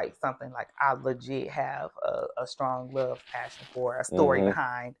is something I legit have a strong love, passion for, a story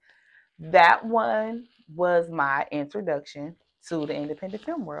behind. That one was my introduction to the independent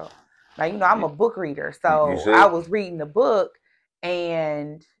film world. Now, I'm a book reader, so I was reading the book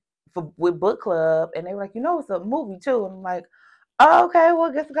and with book club, and they were like, it's a movie too. And I'm like, oh, okay, well,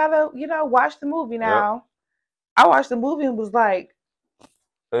 I guess I gotta, watch the movie now. Yep. I watched the movie and was like,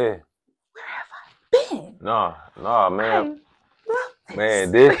 hey. Been. No, man.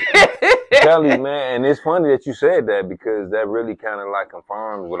 Man, this Kelly, man, and it's funny that you said that because that really kind of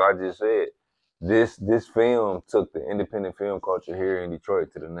confirms what I just said. This film took the independent film culture here in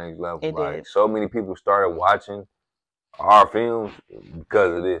Detroit to the next level. It did. So many people started watching our films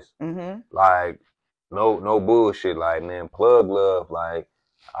because of this. Mm-hmm. No bullshit. Man, Plug Love.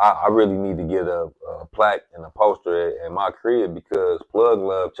 I really need to get a plaque and a poster at my crib because Plug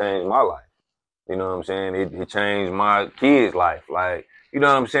Love changed my life. You know what I'm saying? It changed my kids' life. You know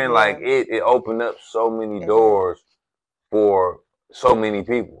what I'm saying? Yeah. It opened up so many doors for so many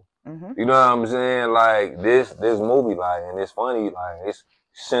people. Mm-hmm. You know what I'm saying? This movie, and it's funny, it's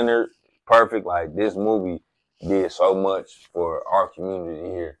centered perfect. This movie did so much for our community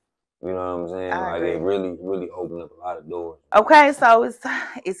here. You know what I'm saying? It really, really opened up a lot of doors. Okay, so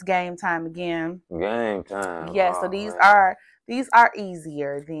it's game time again. Game time. Yeah, so these are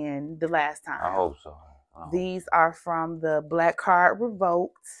easier than the last time. I hope so. These are from the Black Card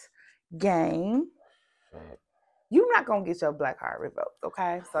Revoked game. Shit. You're not going to get your Black Card revoked,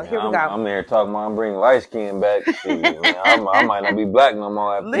 okay? So here we go. I'm here talking about I'm bringing light skin back. I might not be black no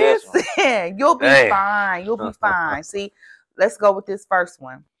more after this one. Listen, you'll be fine. You'll be fine. See, let's go with this first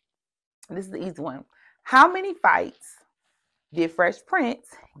one. This is the easy one. How many fights did Fresh Prince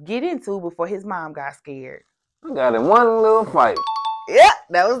get into before his mom got scared? I got in one little fight. Yeah,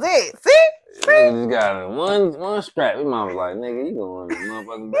 that was it. See? Nigga just got in one scrap. His mom was like, nigga, you going to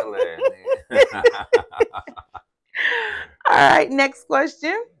motherfucking Bel Air, nigga. All right, next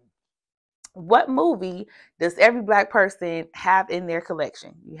question. What movie does every black person have in their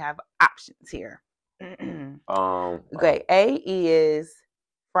collection? You have options here. Okay, A is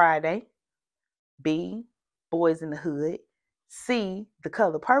Friday, B, Boys in the Hood, C, The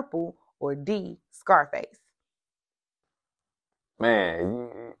Color Purple, or D, Scarface. Man,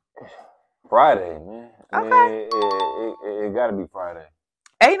 Friday, man. I mean, it got to be Friday.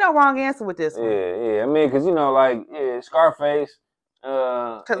 Ain't no wrong answer with this one. Yeah. I mean, because, you know, like, Scarface.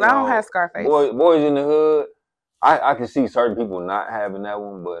 Because I don't have Scarface. Boys in the Hood. I can see certain people not having that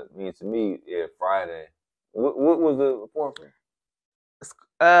one, but I mean, to me, Friday. What was the fourth one?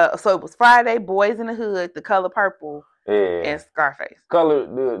 So it was Friday, Boys in the Hood, The Color Purple, and Scarface.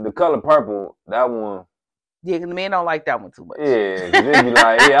 The Color Purple, that one. Yeah, because the men don't like that one too much. Yeah, because they be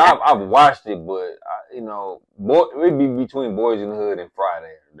like, I've watched it, but you know, it'd be between Boys in the Hood and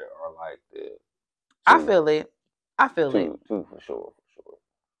Friday, or like the. I feel it. Two for sure.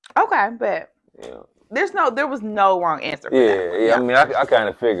 Okay, but yeah, there was no wrong answer. For yeah. I mean, I kind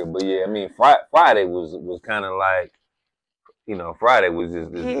of figured, but yeah, I mean, Friday was kind of like, you know, Friday was just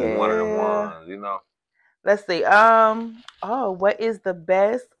one of them ones, you know. Let's see. What is the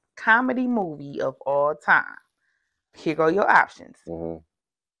best comedy movie of all time? Here go your options. Mm-hmm.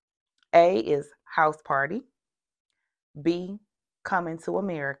 A is House Party. B, Coming to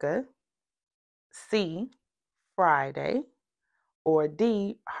America. C, Friday. Or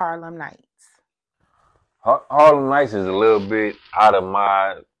D, Harlem Nights. Harlem Nights is a little bit out of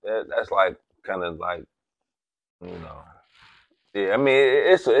my. That's like kind of like, you know. Yeah, I mean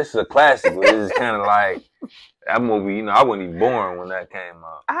it's a classic. But it's kind of like that movie. You know, I wasn't even born when that came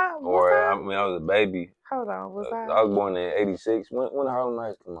out. I was a baby. Hold on, I was born in '86. When Harlem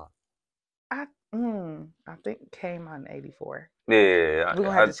Nights come out? I think it came out in '84. Yeah, we're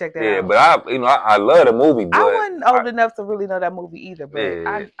gonna have to check that out. Yeah, but I love the movie. But I wasn't old enough to really know that movie either. But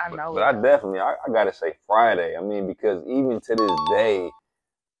I know. But I definitely I gotta say Friday. I mean, because even to this day,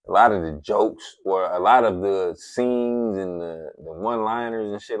 a lot of the jokes or a lot of the scenes and the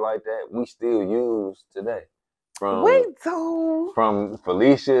one-liners and shit like that, we still use today. From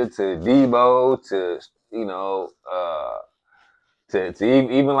Felicia to Debo to, you know, to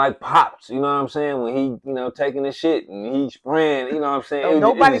even like Pops, you know what I'm saying? When he, you know, taking the shit and he's spraying, you know what I'm saying?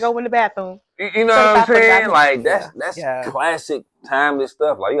 Nobody go in the bathroom. You know what I'm saying? Like that's classic timeless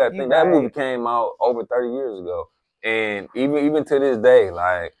stuff. Like you gotta think that movie came out over 30 years ago. And even to this day,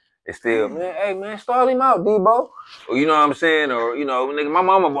 like it's still, man, hey man, start him out, Debo. Or you know what I'm saying? Or, you know, nigga, my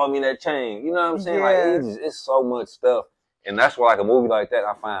mama bought me that chain. You know what I'm saying? Like it's so much stuff. And that's why like a movie like that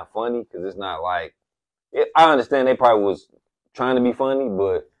I find funny, because it's not like I understand they probably was trying to be funny,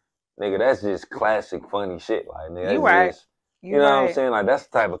 but nigga, that's just classic funny shit. Like nigga, you right. You know what I'm saying? Like that's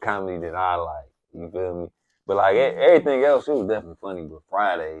the type of comedy that I like. You feel me? But like everything else, it was definitely funny. But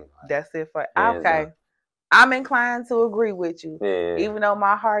Friday, like, that's it for okay. I'm inclined to agree with you. Yeah. Even though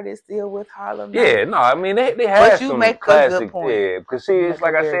my heart is still with Harlem. Yeah, no, I mean they had some classic. A good point. Yeah, because see, it's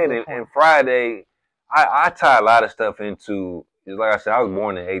like I said, in Friday, I tie a lot of stuff into. It's like I said, I was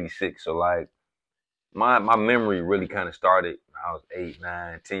born in '86, so like my memory really kind of started when I was 8,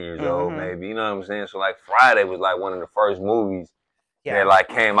 9, 10 years old, maybe. You know what I'm saying? So like Friday was like one of the first movies that like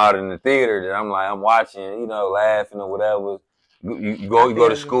came out in the theater that I'm watching, you know, laughing or whatever. You go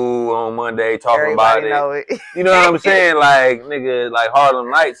to school on Monday talking about it. You know what I'm saying? Like nigga, like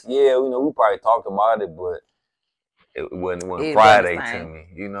Harlem Nights. Yeah, you know we probably talked about it, but it wasn't Friday to me.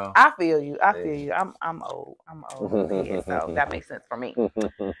 You know. I feel you. I'm old. Yeah, so that makes sense for me.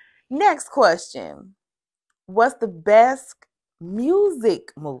 Next question: what's the best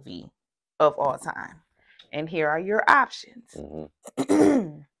music movie of all time? And here are your options: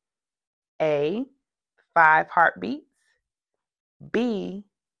 A, 5 Heartbeats. B,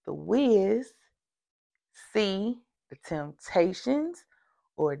 The Wiz. C, The Temptations.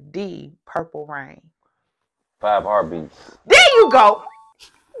 Or D, Purple Rain. 5 Heartbeats. There you go.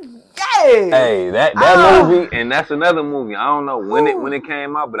 Yes. Hey, that movie, and that's another movie. I don't know when it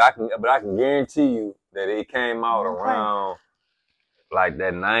came out, but I can guarantee you that it came out around like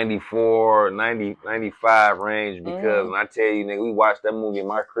that 94, 90, 95 range, because when I tell you, nigga, we watched that movie in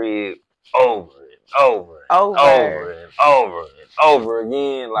my crib over and over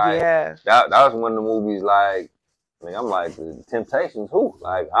again. Like that was one of the movies. Like, I'm like The Temptations. Who?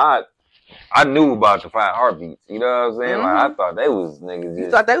 Like I knew about the 5 Heartbeats. You know what I'm saying? Like I thought they was niggas. You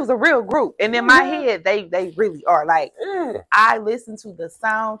thought they was a real group, and in my head, they really are. Like I listened to the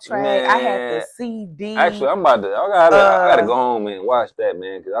soundtrack. Man. I had the CD. Actually, I gotta go home and watch that,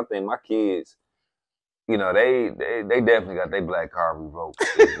 man, because I think my kids. you know, they definitely got their black card revoked.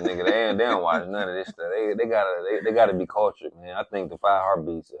 Nigga, they don't watch none of this stuff. They gotta be cultured, man. I think the Five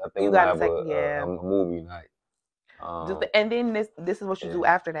Heartbeats. I think You we might gotta have take a movie night. and then this is what you do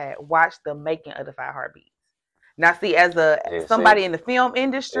after that. Watch the making of the Five Heartbeats. Now, see, as somebody in the film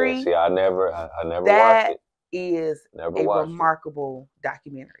industry, I never watched that it. Is Never a watched remarkable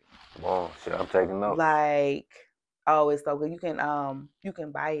documentary. Oh shit, I'm taking notes. Like, oh, it's so good. You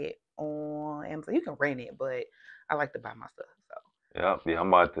can buy it on Amazon. You can rent it, but I like to buy my stuff. So yeah, I'm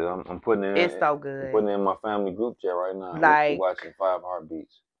about to. I'm putting it. It's so good. I'm putting it in my family group chat right now. Like, we're watching Five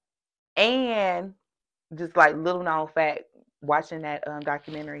Heartbeats. And just like little known fact, watching that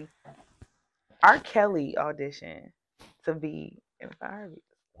documentary, R. Kelly auditioned to be in Five Heartbeats.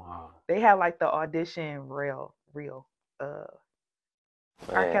 Wow. They had like the audition real.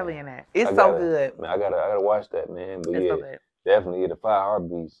 R. Kelly in that. It's so good. Man, I gotta watch that, man. But it's yeah, so good. Definitely the Five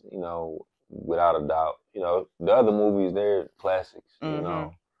Heartbeats. You know, without a doubt. You know, the other movies they're classics. Mm-hmm. You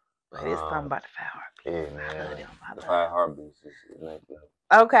know, but it's something about the Five Heartbeats. Yeah, man. The Five Heartbeats is next level.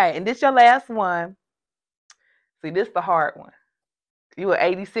 Okay, and this your last one. See, this the hard one. You an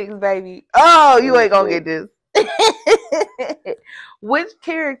 86 baby. Oh, you ain't gonna get this. Which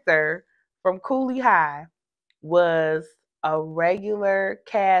character from Cooley High was a regular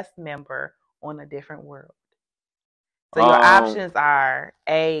cast member on A Different World? So your options are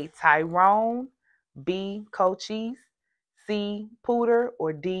A, Tyrone, B, Cochise, C, Pooter,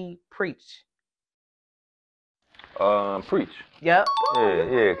 or D, Preach. Preach. Yep.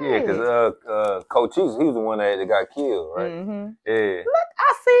 Yeah, because Cochise, he was the one that got killed, right? Mm-hmm. Yeah. Look,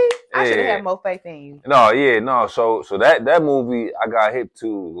 I see. I should have had more faith in you. No. So that movie I got hip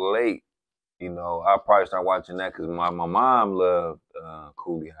to late. You know, I probably started watching that because my mom loved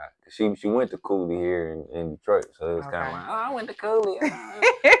Cooley High. She went to Cooley here in Detroit, so it was kind of like, I went to Cooley.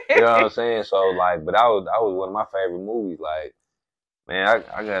 You know what I'm saying? So like, but that was one of my favorite movies. Like, man,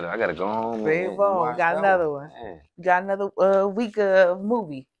 I gotta go home. And watch got another one. Got another week of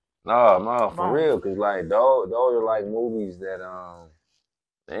movie. No, for real, cause like those are like movies that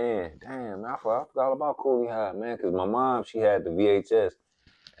man, damn, I forgot all about Cooley High, man. Cause my mom, she had the VHS.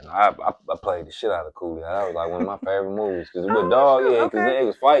 And I played the shit out of Cooley. That was like one of my favorite movies. Cause with dog, cause they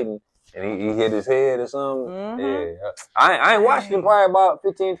was fighting and he hit his head or something. Mm-hmm. Yeah, I ain't watched him probably about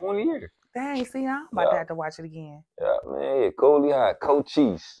 15, 20 years. Dang, see, I'm about to have to watch it again. Yeah, man, Cooley High,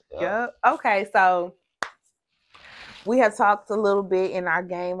 Cochise. Yep. Okay, so we have talked a little bit in our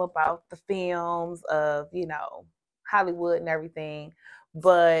game about the films of, Hollywood and everything,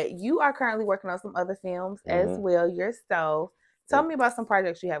 but you are currently working on some other films as well yourself. Tell me about some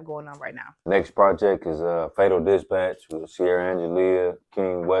projects you have going on right now. Next project is Fatal Dispatch with Sierra Angelia,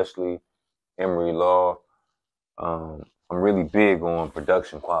 King Wesley, Emery Law. I'm really big on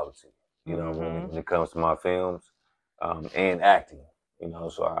production quality, when it comes to my films, and acting.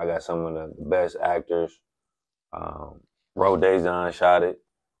 So I got some of the best actors. Dejuan shot it.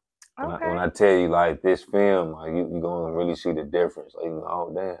 When I tell you, like, this film, like, you're going to really see the difference. Like, oh,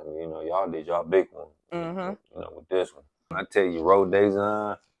 damn, y'all did y'all big one, with this one. I tell you,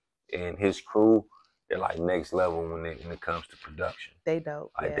 Dejuan and his crew, they're like next level when it comes to production. They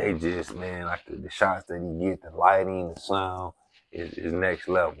dope. Like they just, man, like the shots that he get, the lighting, the sound is next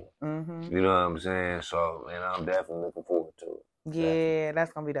level. You know what I'm saying? So, man, I'm definitely looking forward to it. Yeah, definitely.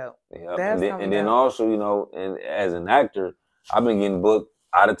 That's gonna be dope. Yep. And then also, and as an actor, I've been getting booked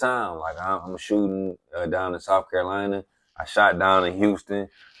out of town. Like I'm shooting down in South Carolina. I shot down in Houston.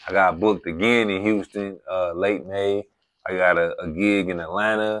 I got booked again in Houston late May. I got a gig in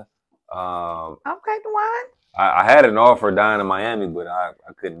Atlanta. Okay, Dejuan. I had an offer down in Miami, but I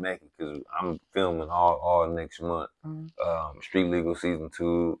couldn't make it because I'm filming all next month. Street Legal Season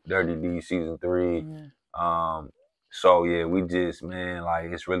 2, Dirty D Season 3. So yeah, we just, man, like,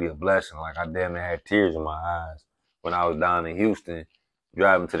 it's really a blessing. Like, I damn near had tears in my eyes when I was down in Houston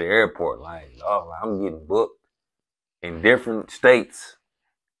driving to the airport. Like, oh, I'm getting booked in different states.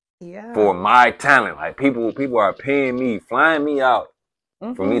 Yeah. For my talent. Like, people are paying me, flying me out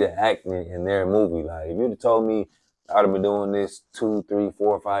for me to act in their movie. Like, if you'd have told me I'd have been doing this 2, 3,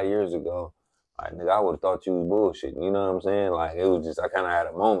 4, 5 years ago, like, nigga, I would have thought you was bullshitting. You know what I'm saying? Like, it was just, I kind of had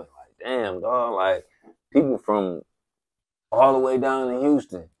a moment. Like, damn, dog. Like, people from all the way down in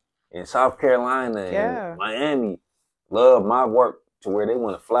Houston, in South Carolina, and Miami love my work to where they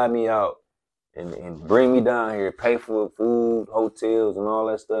want to fly me out and bring me down here, pay for food, hotels, and all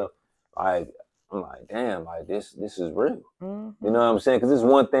that stuff. Like, I'm like, damn, like, this is real. You know what I'm saying? Because it's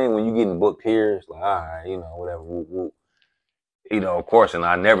one thing when you getting booked here, it's like, all right, whatever, whoop, whoop. Of course, and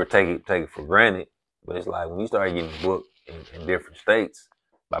I never take it for granted. But it's like when you start getting booked in different states,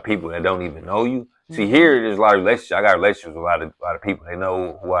 by people that don't even know you. See, here there's a lot of relationships. I got relationships with a lot of people. They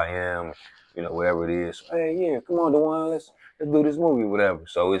know who I am, you know, whatever it is. So, hey, yeah, come on, Dejuan, let's do this movie, whatever.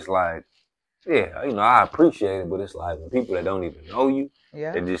 So it's like, yeah, you know, I appreciate it, but it's like when people that don't even know you,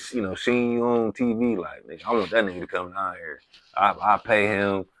 they just, you know, seeing you on TV, like, nigga, I want that nigga to come down here. I pay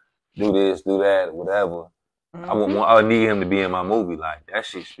him, do this, do that, whatever. I need him to be in my movie. Like, that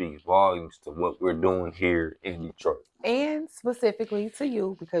shit speaks volumes to what we're doing here in Detroit. And specifically to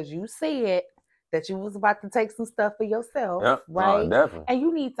you, because you said that you was about to take some stuff for yourself, right? Definitely. And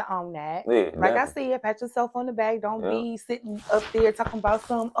you need to own that. Yeah, like definitely. I said, pat yourself on the back. Don't be sitting up there talking about it's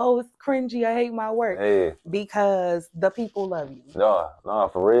cringy, I hate my work. Yeah. Because the people love you. No,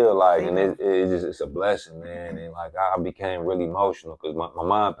 for real. Like, and it's a blessing, man. And like, I became really emotional because my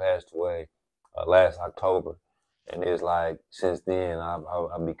mom passed away last October. And it's like, since then,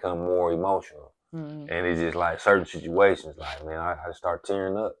 I've become more emotional. And it's just like certain situations, like, man, I start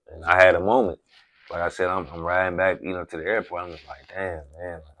tearing up. And I had a moment. Like I said, I'm riding back, you know, to the airport. I'm just like, damn,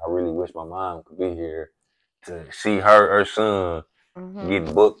 man, I really wish my mom could be here to see her son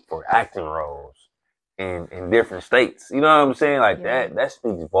get booked for acting roles in different states. You know what I'm saying? Like that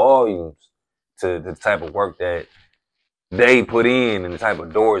speaks volumes to the type of work that they put in and the type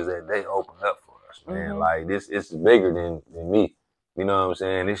of doors that they open up for us, man. Like it's bigger than me. You know what I'm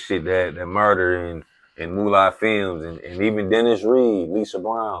saying? This shit that Murder and Moolah Films and even Dennis Reed, Lisa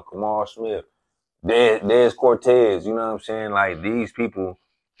Brown, Kamal Smith, Des Cortez, you know what I'm saying? Like, these people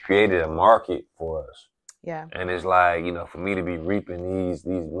created a market for us. Yeah. And it's like, you know, for me to be reaping these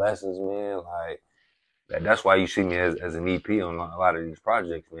blessings, man, like, that's why you see me as an EP on a lot of these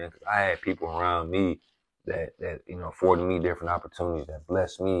projects, man, because I had people around me that you know, afforded me different opportunities, that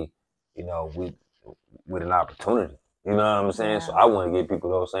blessed me, you know, with an opportunity. You know what I'm saying? So I want to give people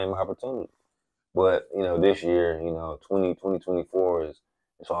those same opportunities. But, you know, this year, you know, 2024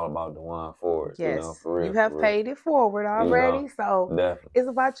 it's all about Dejuan Ford. Yes. You know, for real. You have paid it forward already, you know, so definitely. It's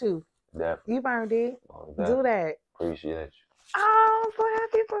about you. Definitely. You've earned it. Do that. Appreciate you. Oh, I'm so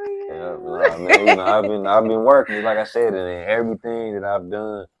happy for you. Yeah, man, you know, I've been working, like I said, and everything that I've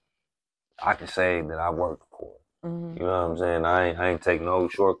done, I can say that I worked for. You know what I'm saying? I ain't take no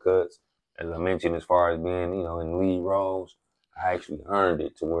shortcuts. As I mentioned, as far as being, you know, in lead roles, I actually earned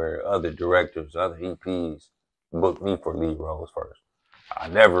it to where other directors, other EPs booked me for lead roles first. I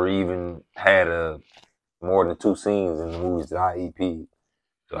never even had more than 2 scenes in the movies that I EP'd.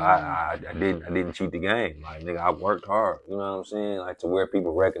 So I didn't cheat the game. Like, nigga, I worked hard. You know what I'm saying? Like, to where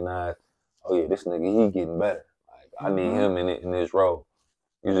people recognize, oh yeah, this nigga, he getting better. Like, I need him in this role.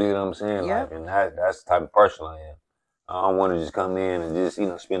 You see what I'm saying? Like, and that's the type of person I am. I don't want to just come in and just, you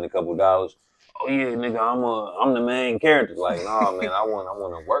know, spend a couple $. Oh yeah, nigga, I'm the main character. Like, nah, man, I want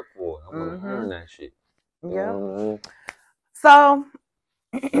to work for it. I want to earn that shit. You know what I mean? So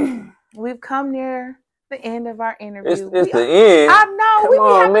we've come near the end of our interview. It's the end. I know. Come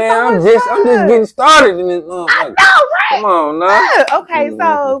on, man. I'm just getting started in this. I know, right? Come on, now. Okay,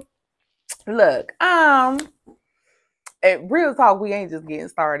 so look, at real talk, we ain't just getting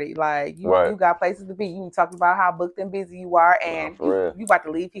started. Like, you got places to be. You talking about how booked and busy you are, and you about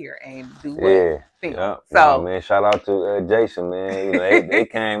to leave here and do what? Yeah. So, man, shout out to Jason, man. You know, they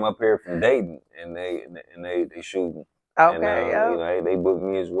came up here from Dayton, and they shooting. Okay, and, you know, they booked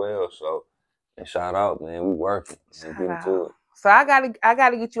me as well. So, and shout out, man. We working. Get into it. So I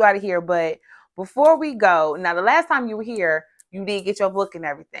gotta get you out of here. But before we go, now the last time you were here, you did get your book and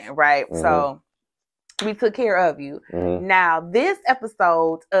everything, right? So we took care of you. Now, this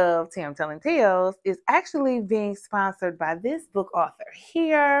episode of Tam Telling Tales is actually being sponsored by this book author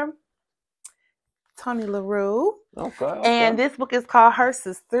here, Toni LaRue. Okay. And this book is called Her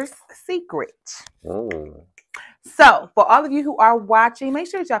Sister's Secret. So, for all of you who are watching, make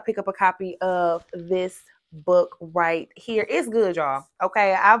sure that y'all pick up a copy of this book right here. It's good, y'all.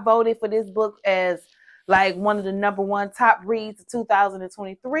 Okay, I voted for this book as like one of the #1 top reads of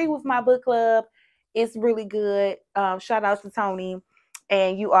 2023 with my book club. It's really good. Shout out to Toni.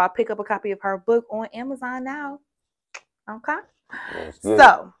 And you all pick up a copy of her book on Amazon now. Okay?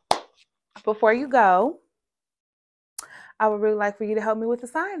 So, before you go, I would really like for you to help me with the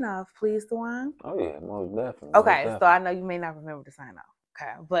sign off, please, Dejuan. Oh yeah, most definitely. Okay, so I know you may not remember the sign off.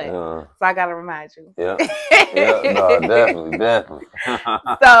 Okay, but so I gotta remind you. Yeah, no, definitely.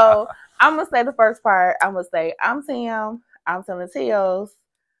 So I'm gonna say the first part. I'm gonna say, I'm Tam. I'm telling tales.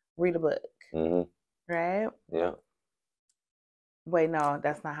 Read a book. Right? Yeah. Wait, no,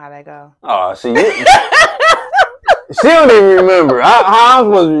 that's not how that go. Oh, see, she don't even remember. How I'm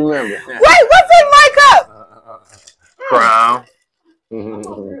supposed to remember? Wait, what's in my cup? Crown.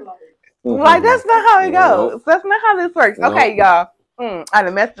 Like, that's not how it goes. That's not how this works. Okay, y'all. I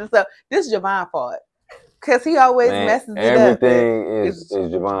done messed this up. This is Dejuan Ford. Because he always messes it up. Everything is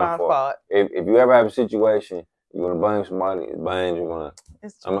Dejuan Ford. If you ever have a situation, you want to blame somebody, it's blame Dejuan.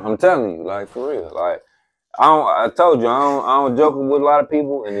 I'm telling you, like, for real. Like, I told you, I don't joke with a lot of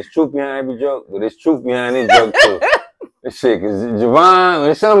people, and there's truth behind every joke, but there's truth behind this joke, too. This shit, because Dejuan,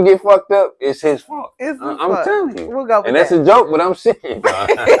 when something get fucked up, it's his fault. I'm telling you. We'll go with that's a joke, but I'm serious.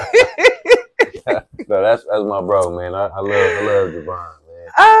 No, that's my bro, man. I love Dejuan, man.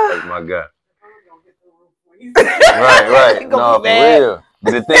 That's my guy. Right. No, for real.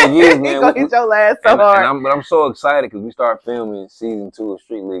 But the thing is, man, gonna hit your ass so hard. I'm so excited because we start filming season 2 of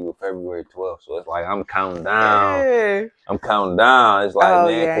Street Legal February 12th. So it's like I'm counting down. Yeah. I'm counting down. It's like,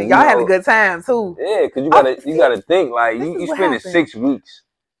 man, y'all had a good time too. Yeah, because you gotta think like you spending 6 weeks.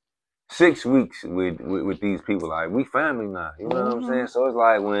 6 weeks with these people, like we family now. You know what I'm saying? So it's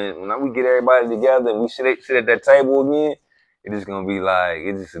like when we get everybody together and we sit at that table again, it is gonna be like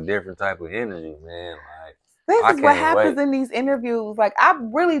it's just a different type of energy, man. Like this is what happens in these interviews. Like I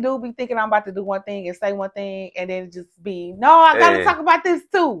really do be thinking I'm about to do one thing and say one thing, and then just be I gotta talk about this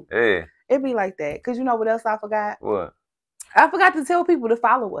too. Yeah, it be like that. Cause you know what else I forgot? What? I forgot to tell people to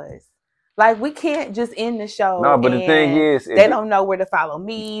follow us. Like, we can't just end the show. No, but the thing is, they don't know where to follow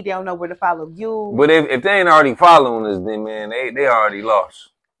me. They don't know where to follow you. But if they ain't already following us, then, man, they already lost.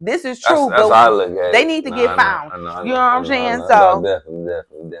 This is true. That's how I look at it. They need to get found. You know what I'm saying? So,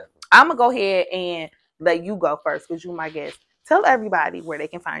 definitely. I'm going to go ahead and let you go first because you're my guest. Tell everybody where they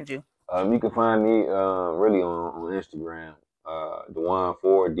can find you. You can find me really on Instagram. Dejuan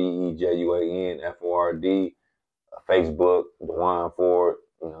Ford, Dejuan Ford. Facebook, Dejuan Ford.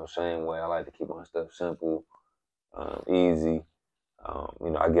 You know, same way. I like to keep my stuff simple, easy.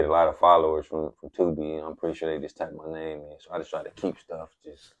 I get a lot of followers from Tubi, and I'm pretty sure they just type my name in. So I just try to keep stuff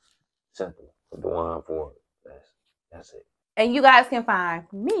just simple. Dejuan Ford. That's it. And you guys can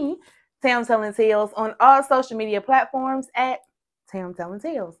find me, Tam Telling Tales, on all social media platforms at Tam Telling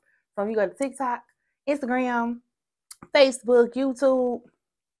Tales. So you go to TikTok, Instagram, Facebook, YouTube.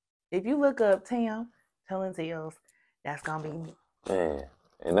 If you look up Tam Telling Tales, that's gonna be me. Man.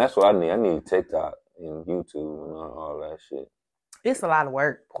 And that's what I need. I need TikTok and YouTube and all that shit. It's a lot of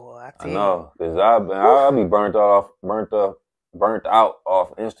work, boy. I know, because I'll be burnt out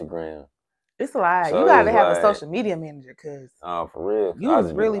off Instagram. It's a lot. So you gotta have a social media manager, cause for real, you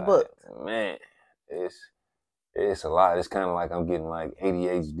was really booked. Man, it's a lot. It's kind of like I'm getting like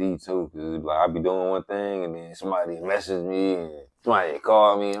ADHD too, because like I be doing one thing and then somebody messages me and somebody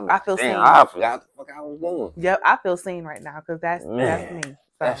call me. I feel seen. I forgot what the fuck I was doing. Yep, I feel seen right now because that's me.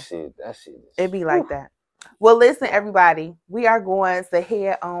 So that shit. It be like that. Well, listen, everybody, we are going to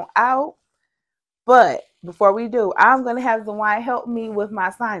head on out. But before we do, I'm going to have Dejuan help me with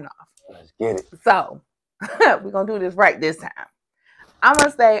my sign off. Let's get it. So we're going to do this right this time. I'm going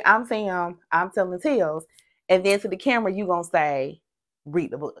to say, I'm Sam, I'm telling tales. And then to the camera, you're going to say,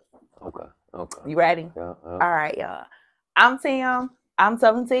 read the book. Okay. You ready? Yeah. All right, y'all. I'm Sam, I'm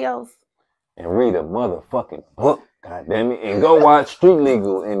telling tales. And read a motherfucking book. God damn it. And go watch Street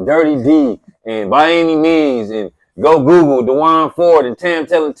Legal and Dirty D and By Any Means and go Google Dejuan Ford and Tam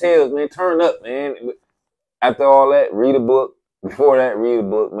Telling Tales, man. Turn up, man. After all that, read a book. Before that, read a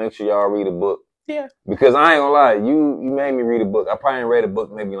book. Make sure y'all read a book. Yeah. Because I ain't gonna lie, you made me read a book. I probably ain't read a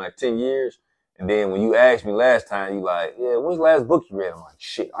book maybe like 10 years. And then when you asked me last time, you like, yeah, when's the last book you read? I'm like,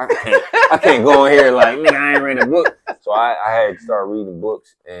 shit, I can't go in here like, nigga, I ain't read a book. So I had to start reading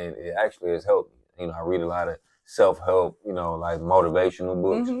books, and it actually has helped me. I read a lot of self-help, like motivational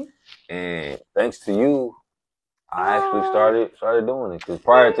books. Mm-hmm. And thanks to you, I actually started doing it. Because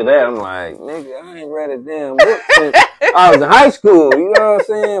prior to that, I'm like, nigga, I ain't read a damn book since I was in high school. You know what I'm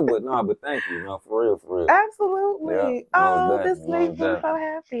saying? But thank you. No, for real. Absolutely. Yeah, this makes me so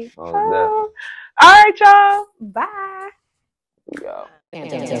happy. All right, y'all. Bye. We out. Damn.